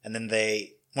nod, and then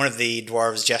one of the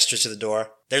dwarves gestures to the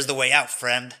door. There's the way out,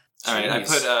 friend. All right, I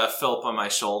put Philip on my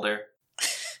shoulder.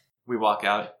 We walk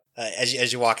out.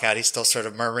 As you walk out, he's still sort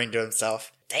of murmuring to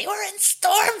himself. They were in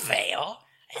Stormvale,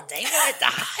 and they were at the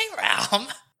High Realm.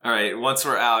 All right, once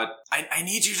we're out, I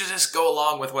need you to just go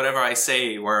along with whatever I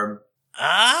say, Worm.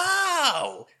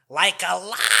 Oh, like a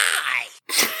lie.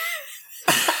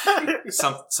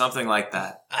 Something like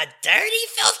that. A dirty,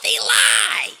 filthy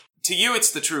lie. To you,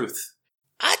 it's the truth.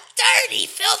 A dirty,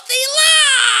 filthy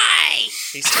lie.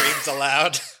 He screams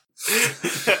aloud.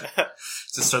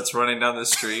 Just starts running down the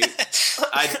street.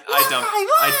 I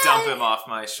dump him off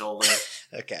my shoulder.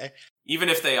 Okay. Even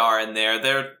if they are in there,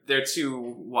 they're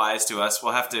too wise to us.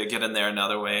 We'll have to get in there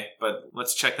another way. But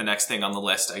let's check the next thing on the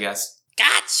list, I guess.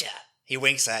 Gotcha. He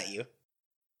winks at you.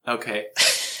 Okay.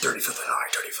 Dirty filthy lie,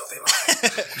 dirty filthy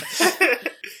lie.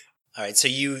 All right, so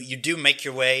you do make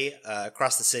your way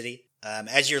across the city.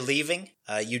 As you're leaving,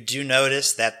 you do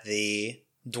notice that the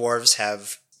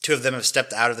dwarves two of them have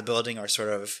stepped out of the building or sort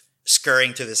of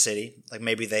scurrying through the city. Like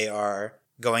maybe they are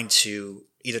going to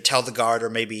either tell the guard or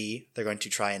maybe they're going to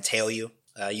try and tail you.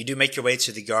 You do make your way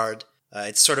to the guard.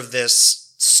 It's sort of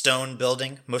this stone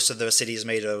building. Most of the city is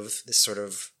made of this sort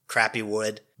of crappy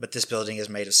wood, but this building is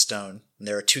made of stone. And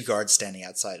there are 2 guards standing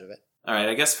outside of it. All right,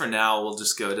 I guess for now we'll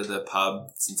just go to the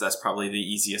pub, since that's probably the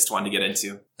easiest one to get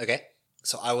into. Okay,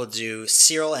 so I will do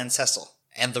Cyril and Cecil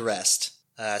and the rest.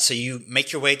 So you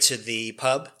make your way to the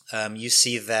pub. You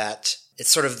see that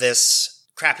it's sort of this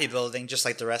crappy building, just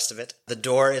like the rest of it. The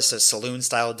door is a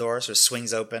saloon-style door, so it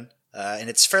swings open, and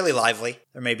it's fairly lively.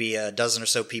 There may be a dozen or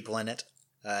so people in it,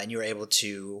 and you are able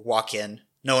to walk in.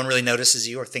 No one really notices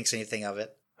you or thinks anything of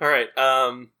it. All right.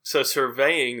 So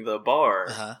surveying the bar.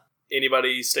 Uh-huh.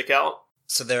 Anybody stick out?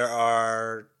 So there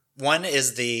are... One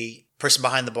is the person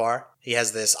behind the bar. He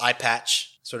has this eye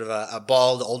patch, sort of a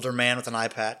bald older man with an eye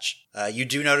patch. You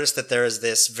do notice that there is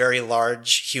this very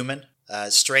large human.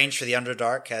 Strange for the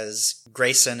Underdark, as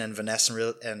Grayson and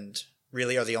Vanessa and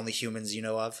really are the only humans you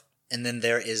know of. And then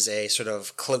there is a sort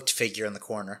of cloaked figure in the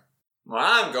corner. Well,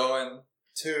 I'm going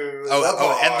to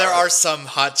and there are some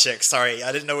hot chicks. Sorry,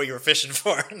 I didn't know what you were fishing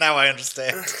for. Now I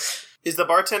understand. Is the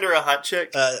bartender a hot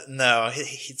chick? No,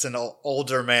 he's an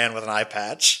older man with an eye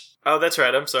patch. Oh, that's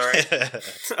right. I'm sorry.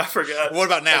 I forgot. What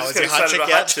about now? Is he a hot chick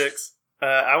yet? Hot chicks.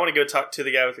 I want to go talk to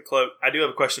the guy with the cloak. I do have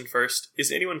a question first.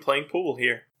 Is anyone playing pool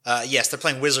here? Yes, they're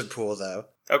playing wizard pool, though.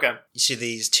 Okay. You see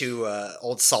these two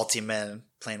old salty men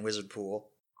playing wizard pool.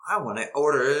 I want to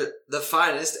order the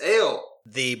finest ale.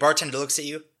 The bartender looks at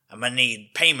you. I'm gonna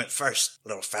need payment first,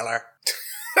 little feller.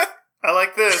 I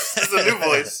like this. This is a new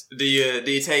voice. Do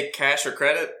you take cash or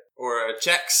credit or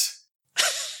checks?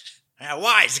 A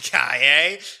wise guy,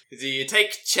 eh? Do you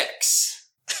take checks?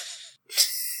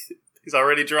 He's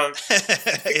already drunk.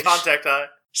 Contact high.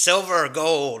 Silver or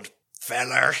gold,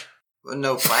 feller.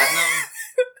 No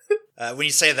platinum? When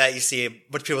you say that, you see a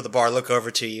bunch of people at the bar look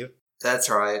over to you. That's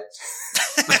right.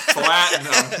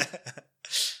 Platinum.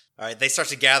 All right, they start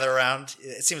to gather around.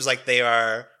 It seems like they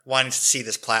are wanting to see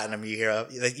this platinum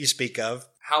that you speak of.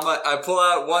 How much? I pull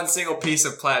out one single piece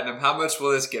of platinum. How much will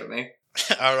this give me?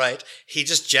 All right. He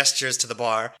just gestures to the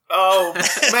bar. Oh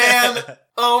man!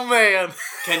 Oh man!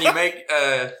 Can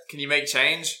you make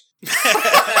change?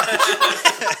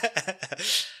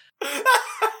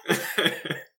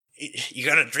 You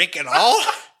gonna drink it all?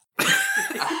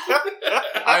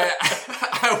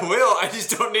 I will. I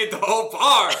just don't need the whole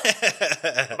bar.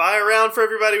 Buy a round for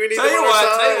everybody. We need. Tell you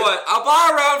what. I'll buy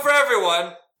a round for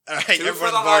everyone. All right, Two everyone for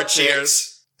in the the bar hot cheers.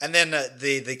 chicks. And then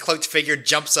the cloaked figure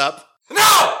jumps up.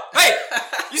 No! Hey!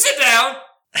 You sit down!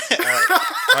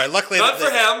 All right. Luckily, Not for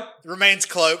him. Remains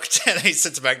cloaked, and he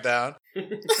sits back down.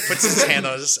 Puts his hand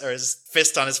on his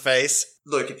fist on his face.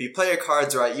 Look, if you play your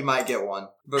cards right, you might get one.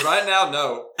 But right now,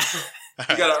 no.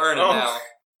 You gotta earn it now.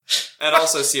 And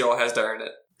also, Seal has to earn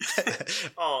it.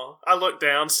 Oh, I look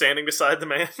down, standing beside the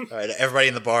man. All right, everybody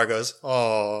in the bar goes,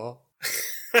 "Oh."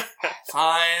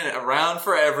 Fine, a round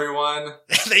for everyone.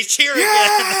 They cheer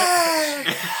again.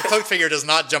 The cloaked figure does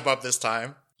not jump up this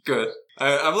time. Good.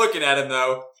 I'm looking at him,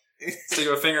 though. Stick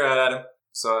a finger out at him.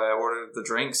 So I ordered the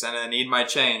drinks, and I need my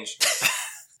change.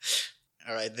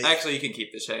 All right. Actually, you can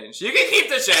keep the change. You can keep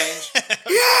the change!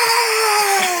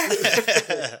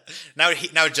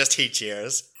 Now just he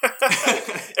cheers.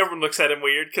 Everyone looks at him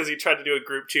weird because he tried to do a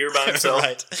group cheer by himself.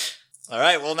 Right. All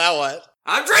right, well, now what?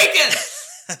 I'm drinking!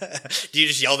 Do you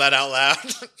just yell that out loud?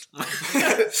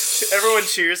 Everyone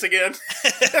cheers again.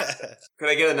 Could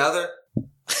I get another?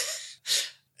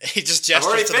 He just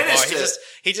gestures to the bar.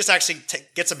 He just actually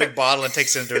gets a big bottle and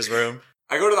takes it into his room.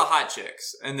 I go to the hot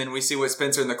chicks, and then we see what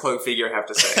Spencer and the cloak figure have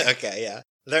to say. Okay, yeah.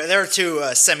 There are two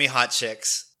semi-hot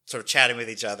chicks sort of chatting with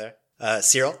each other.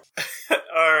 Cyril? All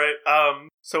right.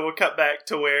 So we'll cut back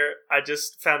to where I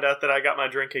just found out that I got my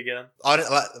drink again.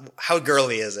 How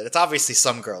girly is it? It's obviously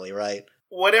some girly, right?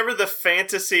 Whatever the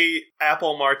fantasy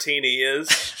apple martini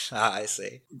is. I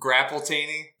see.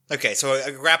 Grapple-teeny? Okay, so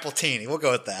a grapple-teeny. We'll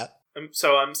go with that.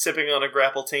 So I'm sipping on a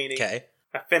grapple-teeny. Okay.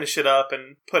 I finish it up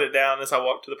and put it down as I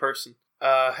walk to the person.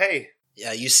 Hey.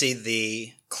 Yeah, you see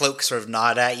the cloak sort of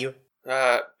nod at you.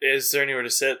 Is there anywhere to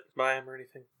sit by him or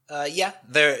anything? Yeah.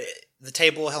 The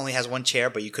table only has one chair,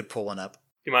 but you could pull one up.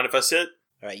 You mind if I sit?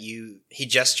 All right, he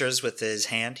gestures with his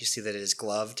hand. You see that it is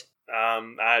gloved.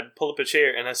 I'd pull up a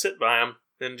chair and I sit by him,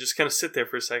 then just kind of sit there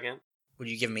for a second. Would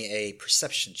you give me a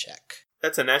perception check?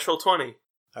 That's a natural 20.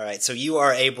 All right, so you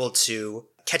are able to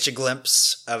catch a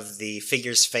glimpse of the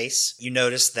figure's face. You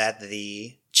notice that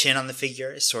the chin on the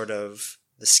figure is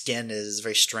the skin is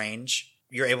very strange.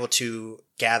 You're able to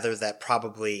gather that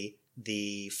probably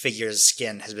the figure's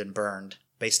skin has been burned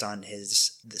based on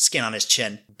the skin on his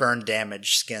chin. Burned,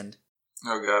 damaged skin.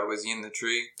 Oh god, was he in the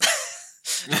tree?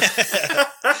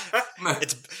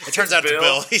 It turns out it's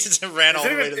Bill. He just ran all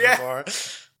the way to the bar.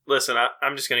 Listen,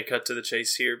 I'm just going to cut to the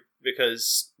chase here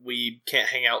because we can't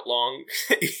hang out long,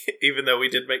 even though we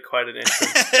did make quite an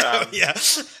entrance. Yeah.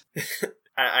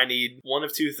 I need one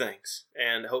of two things,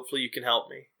 and hopefully you can help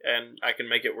me, and I can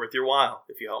make it worth your while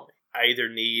if you help me. I either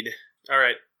need... All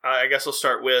right, I guess I'll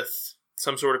start with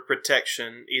some sort of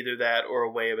protection, either that or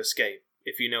a way of escape.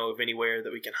 If you know of anywhere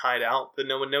that we can hide out that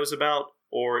no one knows about,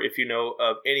 or if you know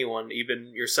of anyone,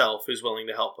 even yourself, who's willing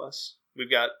to help us. We've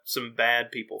got some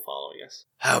bad people following us.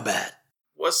 How bad?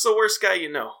 What's the worst guy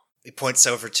you know? He points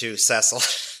over to Cecil.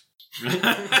 So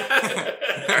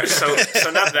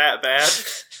not that bad.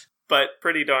 but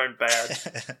pretty darn bad.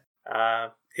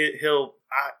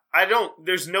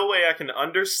 There's no way I can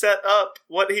underset up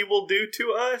what he will do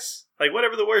to us. Like,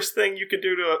 whatever the worst thing you could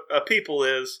do to a people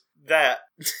is, that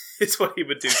is what he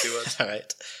would do to us. All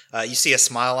right. You see a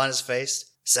smile on his face.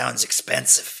 Sounds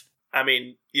expensive. I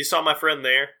mean, you saw my friend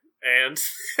there, and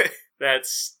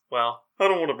that's, well, I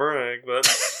don't want to brag, but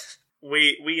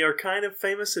we are kind of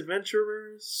famous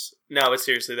adventurers. No, but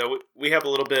seriously, though, we have a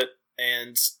little bit,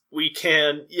 and we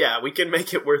can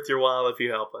make it worth your while if you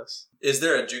help us. Is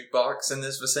there a jukebox in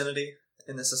this vicinity?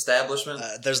 In this establishment?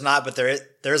 There's not, but there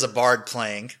is a bard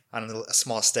playing on a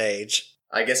small stage.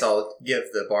 I guess I'll give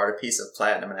the bard a piece of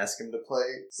platinum and ask him to play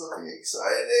something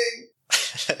exciting.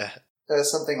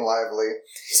 Something lively.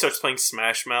 He starts playing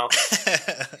Smash Mouth.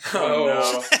 Oh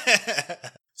no.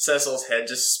 Cecil's head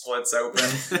just splits open.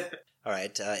 All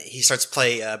right, he starts to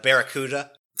play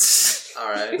Barracuda. All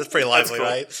right. That's pretty lively, cool.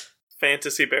 right?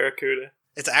 Fantasy Barracuda.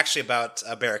 It's actually about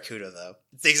a Barracuda, though.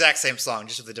 It's the exact same song,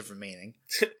 just with a different meaning.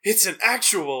 It's an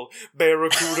actual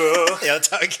Barracuda. Yeah, that's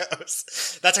how it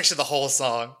goes. That's actually the whole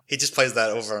song. He just plays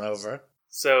that over and over.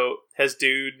 So, has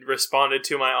dude responded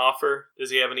to my offer?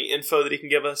 Does he have any info that he can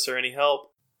give us or any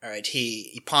help? All right,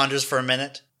 he ponders for a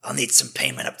minute. I'll need some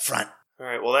payment up front. All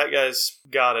right, well, that guy's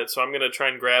got it, so I'm going to try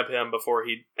and grab him before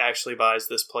he actually buys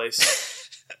this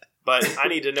place. But I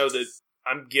need to know that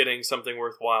I'm getting something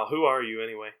worthwhile. Who are you,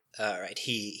 anyway? All right,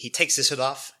 he takes his hood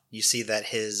off. You see that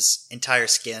his entire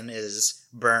skin is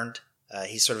burned.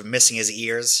 He's sort of missing his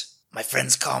ears. My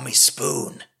friends call me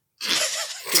Spoon.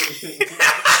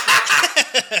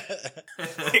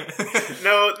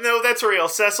 No, that's real.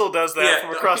 Cecil does that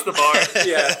from across the bar.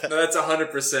 Yeah, no, that's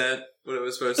 100% what it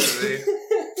was supposed to be.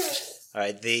 All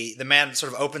right, the man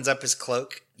sort of opens up his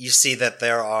cloak. You see that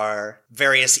there are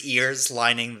various ears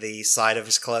lining the side of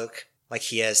his cloak, like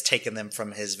he has taken them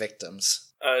from his victims.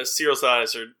 Cyril's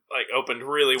eyes are, like, opened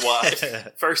really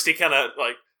wide. First, he kind of,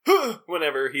 like,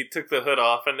 whenever he took the hood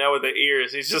off, and now with the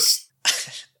ears, he's just...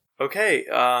 Okay,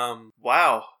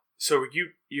 wow. So are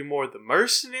you more the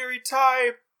mercenary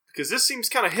type? Because this seems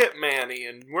kind of hitman-y,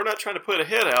 and we're not trying to put a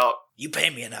hit out. You pay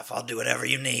me enough, I'll do whatever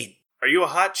you need. Are you a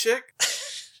hot chick?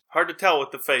 Hard to tell with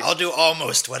the face. I'll do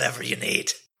almost whatever you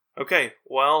need. Okay,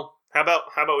 well, how about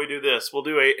we do this? We'll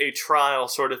do a trial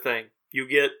sort of thing. You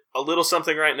get a little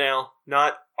something right now,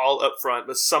 not all up front,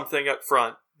 but something up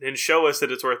front. Then show us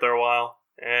that it's worth our while,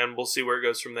 and we'll see where it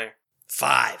goes from there.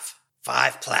 5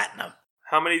 platinum.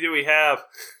 How many do we have?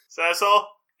 Cecil?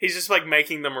 He's just, like,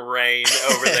 making them rain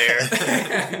over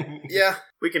there. Yeah,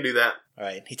 we can do that. All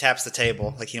right, he taps the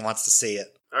table like he wants to see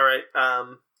it. All right,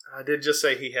 I did just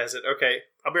say he has it. Okay,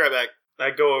 I'll be right back.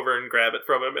 I go over and grab it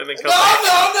from him and then come back.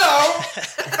 No!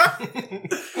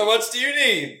 How much do you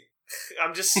need?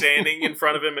 I'm just standing in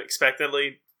front of him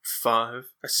expectantly. 5.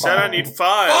 I said I need 5.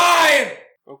 5!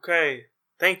 Okay,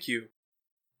 thank you.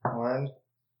 1,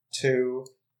 2,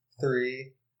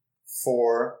 3,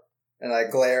 4, and I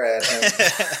glare at him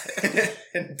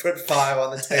and put 5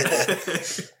 on the table.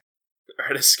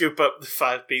 Alright, I scoop up the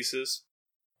 5 pieces.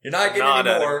 You're not getting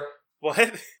any more. What?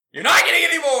 You're not getting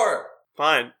any more!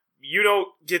 Fine. You don't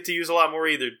get to use a lot more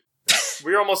either.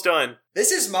 We're almost done.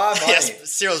 This is my money.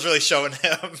 Yes, Cyril's really showing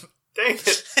him. Dang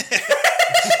it.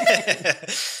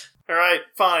 Alright,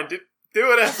 fine. Do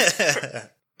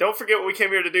whatever. Don't forget what we came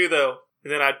here to do, though.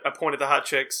 And then I point at the hot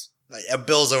chicks.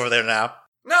 Bill's over there now.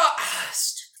 No!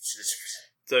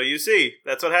 So you see,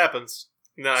 that's what happens.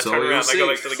 And then I turn around and I go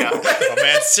back to the guy. Oh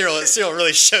man, Cyril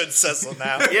really showed Cecil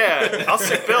now. Yeah, I'll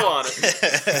stick Bill on it.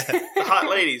 The hot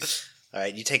ladies.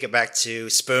 Alright, you take it back to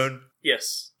Spoon.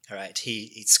 Yes. Alright,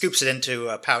 he scoops it into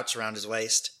a pouch around his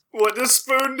waist. What does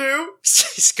Spoon do?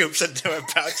 He scoops it into a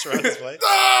pouch around his waist.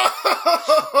 I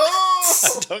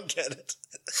don't get it.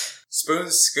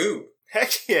 Spoon scoop.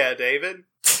 Heck yeah, David.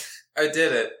 I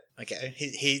did it. Okay,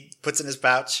 he puts it in his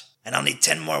pouch. And I'll need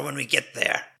 10 more when we get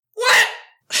there. What?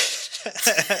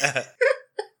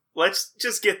 Let's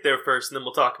just get there first and then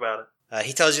we'll talk about it.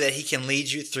 He tells you that he can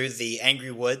lead you through the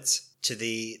Angry Woods to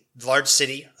the large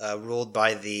city ruled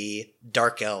by the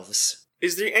Dark Elves.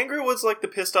 Is the Angry Woods like the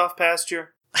Pissed Off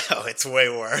Pasture? Oh, it's way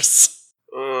worse.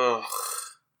 Ugh.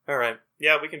 Alright.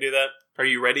 Yeah, we can do that. Are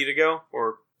you ready to go?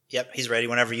 Or Yep, he's ready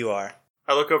whenever you are.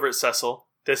 I look over at Cecil.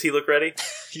 Does he look ready?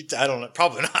 I don't know.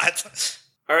 Probably not.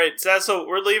 Alright, Cecil,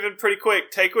 we're leaving pretty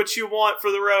quick. Take what you want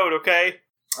for the road, okay?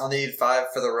 I'll need 5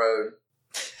 for the road.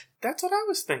 That's what I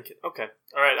was thinking. Okay.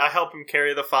 Alright, I help him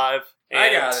carry the 5.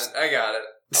 I got it.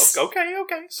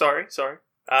 Okay. Sorry.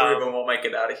 3 of them won't make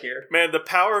it out of here. Man, the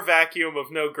power vacuum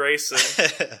of no Grayson.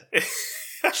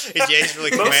 He's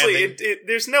really commanding. Mostly,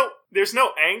 there's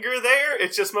no anger there.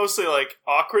 It's just mostly like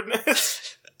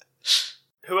awkwardness.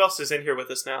 Who else is in here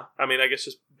with us now? I mean, I guess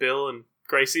just Bill and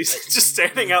Gracie's just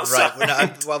standing outside.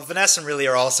 Right. Well, Vanessa and Riley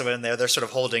are also in there. They're sort of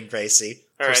holding Gracie.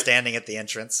 All They're right. standing at the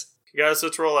entrance. Guys,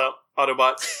 let's roll out.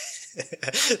 Autobot.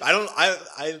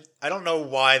 I don't know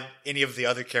why any of the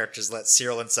other characters let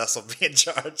Cyril and Cecil be in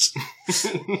charge.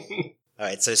 All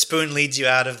right, so Spoon leads you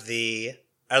out of the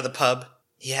pub.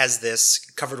 He has this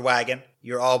covered wagon.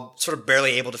 You're all sort of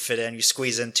barely able to fit in. You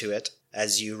squeeze into it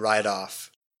as you ride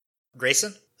off.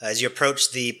 Grayson, as you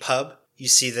approach the pub, you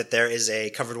see that there is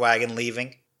a covered wagon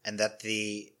leaving, and that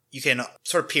you can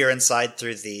sort of peer inside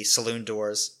through the saloon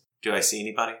doors. Do I see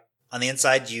anybody? On the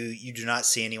inside, you do not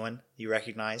see anyone you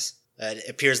recognize. It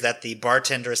appears that the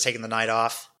bartender has taken the night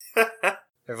off.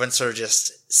 Everyone's sort of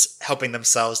just helping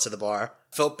themselves to the bar.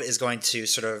 Philip is going to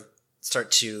sort of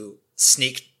start to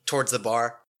sneak towards the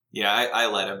bar. Yeah, I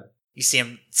let him. You see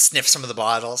him sniff some of the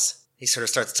bottles. He sort of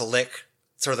starts to lick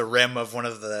sort of the rim of one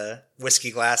of the whiskey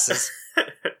glasses.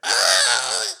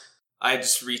 I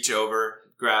just reach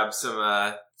over, grab some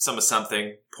of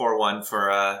something, pour one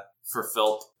for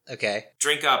Philp. Okay.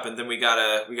 Drink up, and then we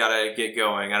gotta get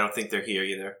going. I don't think they're here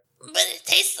either. But it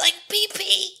tastes like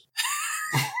pee-pee.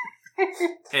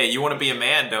 Hey, you want to be a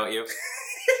man, don't you?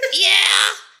 Yeah.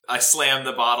 I slam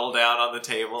the bottle down on the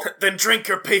table. Then drink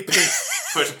your pee-pee.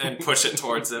 push it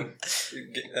towards him.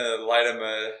 Light him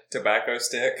a tobacco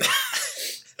stick.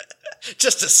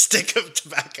 Just a stick of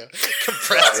tobacco.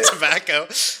 Compressed tobacco.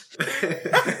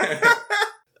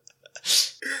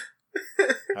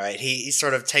 All right, he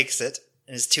sort of takes it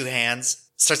in his two hands,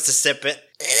 starts to sip it,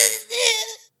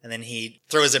 and then he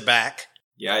throws it back.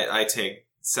 Yeah, I take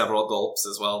several gulps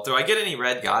as well. Do I get any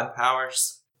red god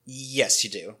powers? Yes, you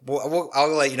do. I'll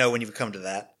let you know when you come to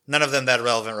that. None of them that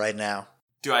relevant right now.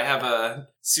 Do I have a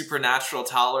supernatural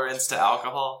tolerance to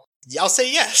alcohol? I'll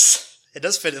say yes. It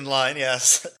does fit in line,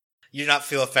 yes. You do not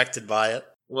feel affected by it.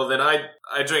 Well, then I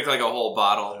drink like a whole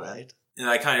bottle. All right. And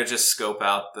I kind of just scope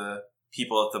out the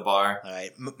people at the bar. All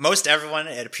right. Most everyone,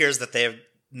 it appears that they've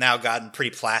now gotten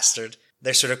pretty plastered.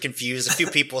 They're sort of confused. A few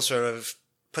people sort of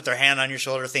put their hand on your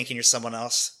shoulder thinking you're someone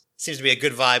else. Seems to be a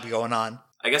good vibe going on.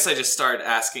 I guess I just start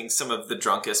asking some of the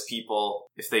drunkest people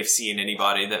if they've seen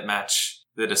anybody that match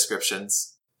the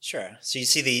descriptions. Sure. So you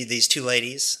see these two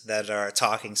ladies that are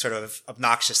talking sort of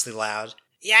obnoxiously loud.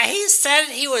 Yeah, he said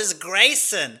he was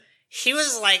Grayson. He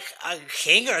was like a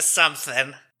king or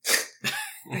something.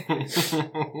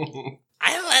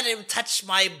 I let him touch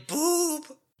my boob.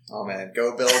 Oh man,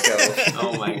 go Bill, go.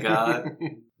 Oh my god.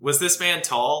 Was this man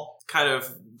tall? Kind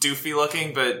of doofy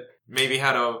looking, but maybe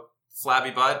had a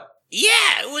flabby butt?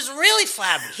 Yeah, it was really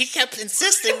flabby. He kept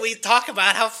insisting we talk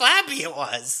about how flabby it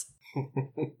was.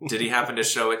 Did he happen to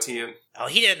show it to you? Oh,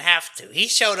 he didn't have to. He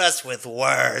showed us with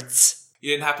words.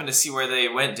 You didn't happen to see where they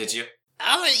went, did you?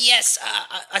 Oh, yes,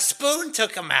 a spoon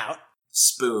took him out.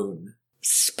 Spoon.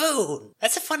 Spoon.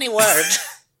 That's a funny word.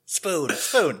 Spoon.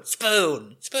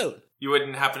 You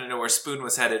wouldn't happen to know where Spoon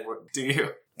was headed, do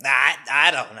you? I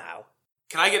don't know.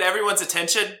 Can I get everyone's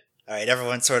attention? All right,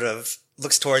 everyone sort of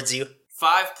looks towards you.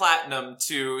 5 platinum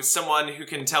to someone who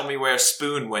can tell me where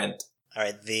Spoon went. All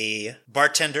right, the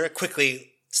bartender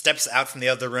quickly steps out from the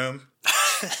other room.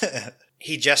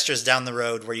 He gestures down the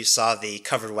road where you saw the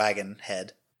covered wagon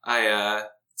head. I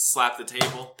slap the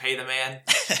table, pay the man.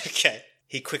 Okay.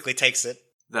 He quickly takes it.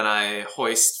 Then I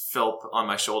hoist Philp on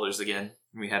my shoulders again,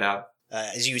 and we head out.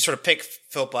 As you sort of pick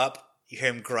Philp up, you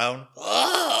hear him groan.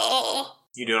 Oh,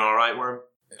 You doing alright, Worm?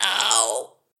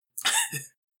 no.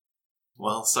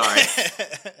 Well, sorry.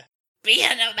 Being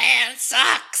a man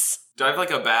sucks. Do I have like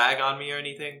a bag on me or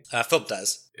anything? Philp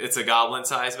does. It's a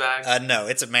goblin-sized bag? No,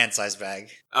 it's a man-sized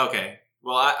bag. Okay.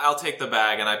 Well, I'll take the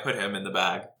bag, and I put him in the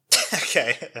bag.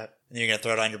 Okay. And you're going to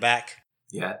throw it on your back?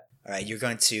 Yeah. All right, you're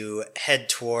going to head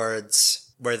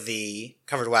towards where the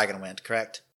covered wagon went,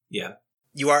 correct? Yeah.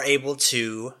 You are able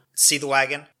to see the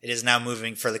wagon. It is now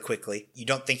moving fairly quickly. You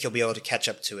don't think you'll be able to catch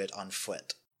up to it on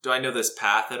foot. Do I know this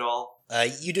path at all?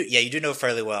 You do. Yeah, you do know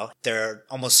fairly well. They're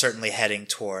almost certainly heading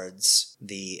towards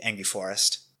the Angry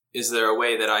Forest. Is there a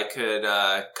way that I could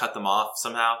cut them off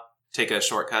somehow? Take a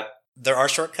shortcut? There are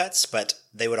shortcuts, but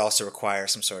they would also require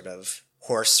some sort of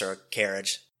horse or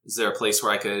carriage. Is there a place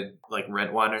where I could, like,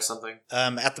 rent one or something?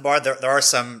 At the bar, there are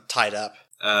some tied up.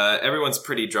 Everyone's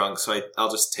pretty drunk, so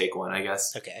I'll just take one, I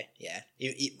guess. Okay, yeah.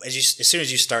 As soon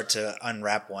as you start to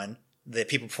unwrap one, the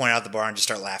people point out the bar and just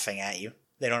start laughing at you.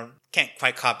 They can't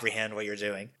quite comprehend what you're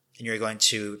doing. And you're going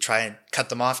to try and cut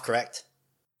them off, correct?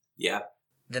 Yeah.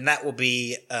 Then that will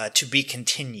be to be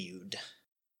continued.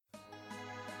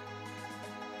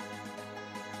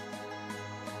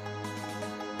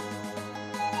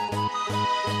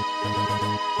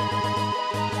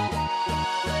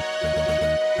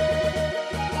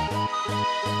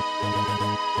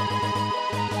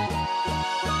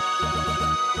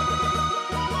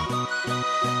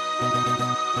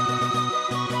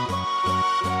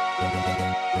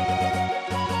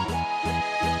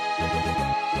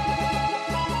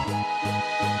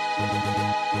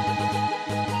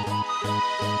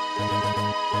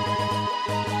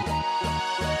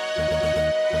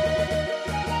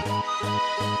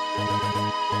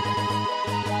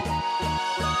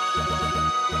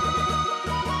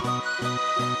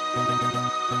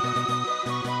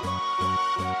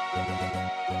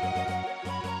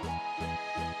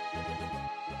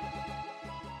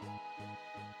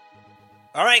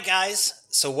 All right, guys.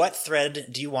 So what thread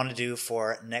do you want to do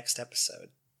for next episode?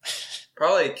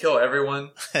 Probably kill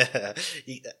everyone. I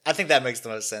think that makes the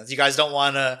most sense. You guys don't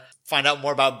want to find out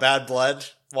more about bad blood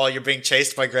while you're being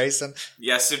chased by Grayson?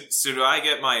 Yeah, so do I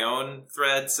get my own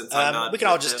thread since I'm not we can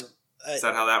all with just... him? Is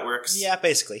that how that works? Yeah,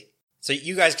 basically. So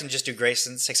you guys can just do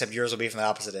Grayson's, except yours will be from the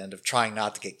opposite end of trying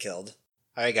not to get killed.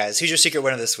 All right, guys. Who's your secret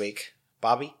winner this week?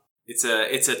 Bobby? It's a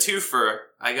twofer.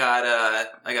 I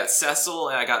got Cecil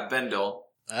and I got Bendel.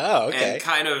 Oh, okay. And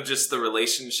kind of just the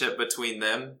relationship between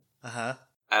them. Uh-huh.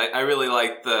 I really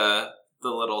liked the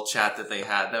little chat that they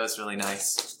had. That was really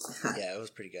nice. Yeah, it was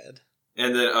pretty good.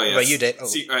 And then, oh yeah. What about you, Dave?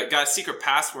 Oh. Got secret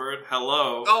password.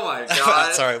 Hello. Oh my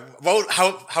god. Sorry.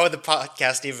 How would the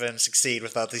podcast even succeed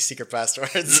without these secret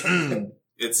passwords?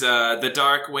 It's The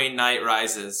Dark Wayne Night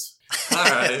Rises.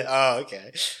 Alright. Oh,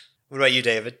 okay. What about you,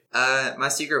 David? My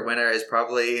secret winner is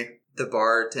probably the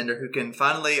bartender who can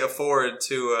finally afford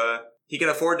to, he can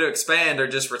afford to expand or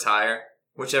just retire.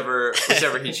 Whichever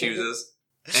he chooses.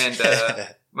 And,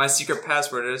 my secret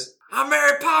password is, I'm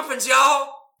Mary Poppins,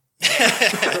 y'all!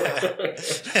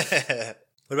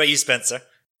 What about you, Spencer?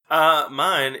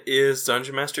 Mine is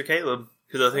Dungeon Master Caleb,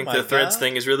 because I think the threads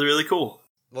thing is really, really cool.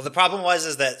 Well, the problem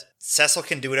is that Cecil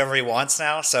can do whatever he wants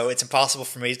now, so it's impossible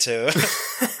for me to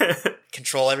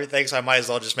control everything, so I might as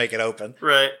well just make it open.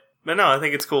 Right. But no, I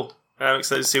think it's cool. I'm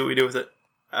excited to see what we do with it.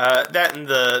 That and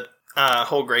the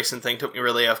whole Grayson thing took me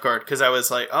really off guard, because I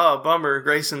was like, oh, bummer,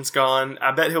 Grayson's gone.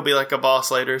 I bet he'll be like a boss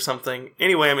later or something.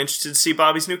 Anyway, I'm interested to see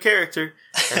Bobby's new character,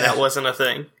 and that wasn't a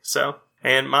thing. So,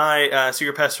 and my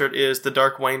secret password is The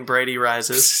Dark Wayne Brady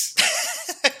Rises.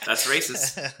 That's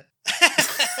racist.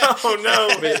 Oh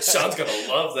no. Man, Sean's gonna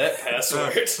love that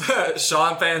password.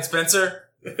 Sean fan Spencer.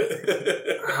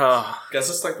 Guys,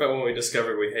 let's talk about when we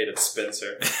discovered we hated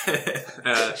Spencer.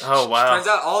 Oh wow. Turns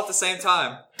out all at the same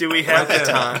time. Do we have the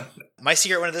time? My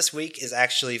secret winner this week is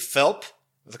actually Philp,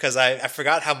 because I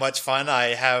forgot how much fun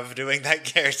I have doing that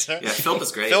character. Yeah, Philp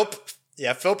is great.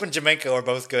 Philp and Jamaica are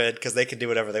both good, because they can do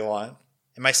whatever they want.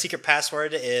 And my secret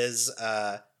password is,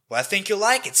 well, I think you'll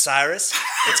like it, Cyrus.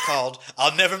 It's called,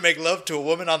 I'll Never Make Love to a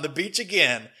Woman on the Beach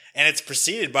Again. And it's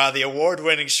preceded by the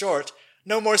award-winning short,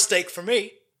 No More Steak for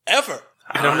Me, Ever.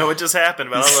 I don't know what just happened,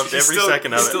 but I loved every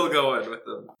second of it. Still going with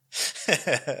them.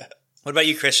 What about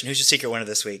you, Christian? Who's your secret winner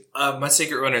this week? My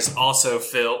secret winner is also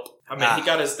Philp. I mean, he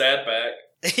got his dad back.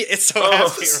 It's so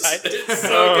happy, right? It's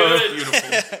so good.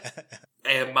 Beautiful.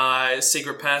 And my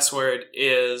secret password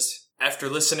is, after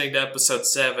listening to episode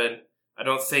 7, I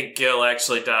don't think Gil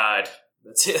actually died.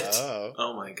 That's it.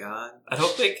 Oh my god. I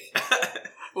don't think...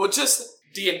 well, just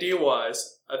D&D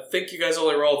wise, I think you guys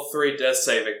only rolled 3 death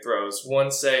saving throws.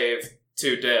 1 save,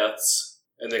 2 deaths,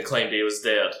 and then claimed he was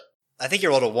dead. I think you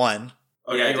rolled a 1.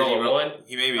 Oh, yeah, you rolled a 1?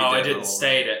 He may be Oh, I dead didn't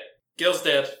state it. Gil's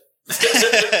dead.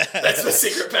 That's my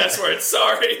secret password.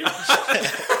 Sorry.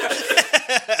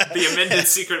 The amended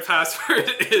secret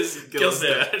password is Gil's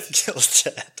dead. Gil's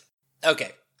dead.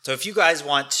 Okay, so if you guys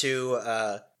want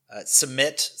to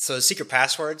submit secret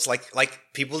passwords like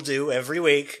people do every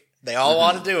week, they all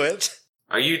want to do it.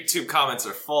 Our YouTube comments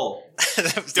are full.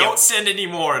 Don't send any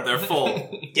more. They're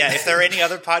full. Yeah, if there are any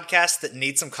other podcasts that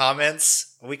need some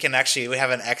comments, we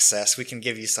have an excess. We can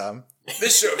give you some.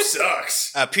 This show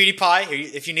sucks.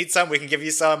 PewDiePie, if you need some, we can give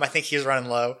you some. I think he's running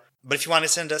low. But if you want to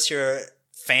send us your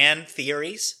fan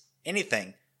theories,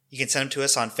 anything, you can send them to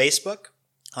us on Facebook.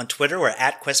 On Twitter, we're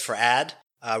at Quest4Ad.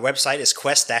 Our website is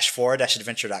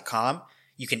quest-for-adventure.com.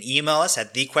 You can email us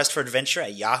at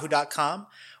thequestforadventure@yahoo.com.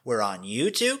 We're on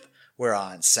YouTube. We're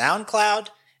on SoundCloud.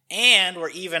 And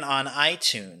we're even on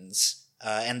iTunes.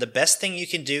 And the best thing you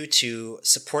can do to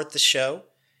support the show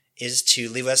is to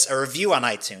leave us a review on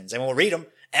iTunes. And we'll read them.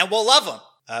 And we'll love them.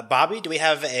 Bobby, do we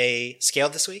have a scale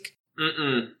this week?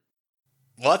 Mm-mm.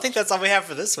 Well, I think that's all we have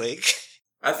for this week.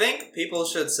 I think people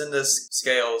should send us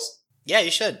scales. Yeah,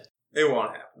 you should. It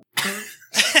won't happen.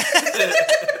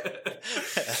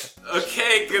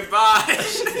 Okay, goodbye.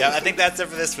 Yeah, I think that's it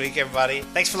for this week, everybody.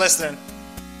 Thanks for listening.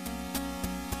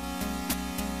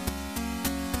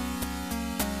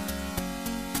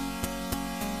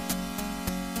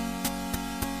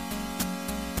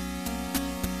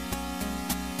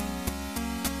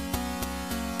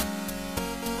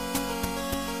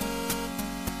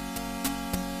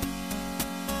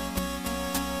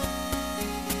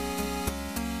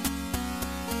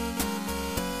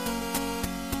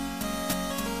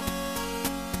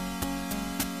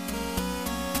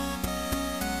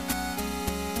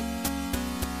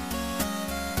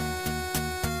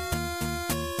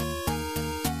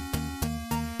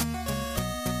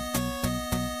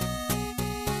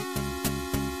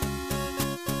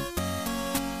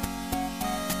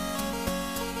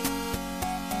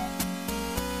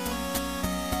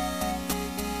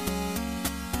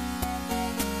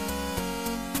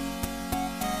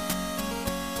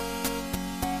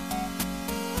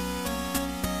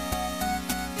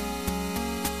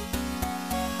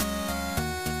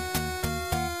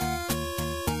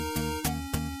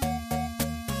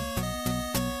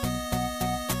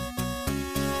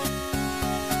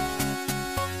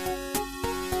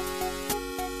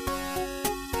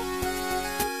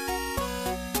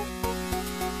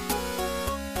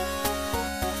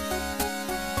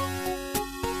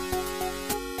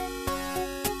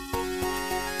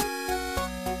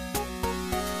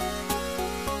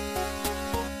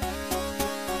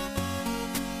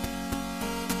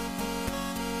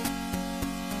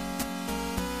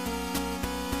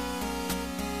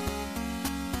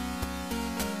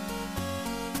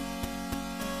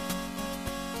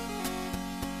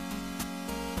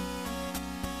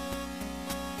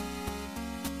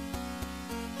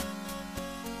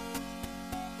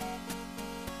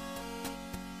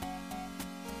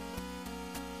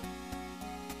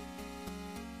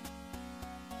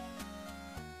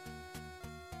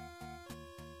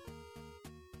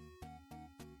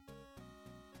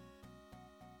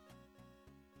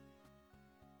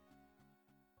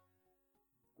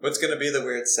 What's going to be the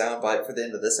weird soundbite for the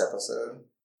end of this episode?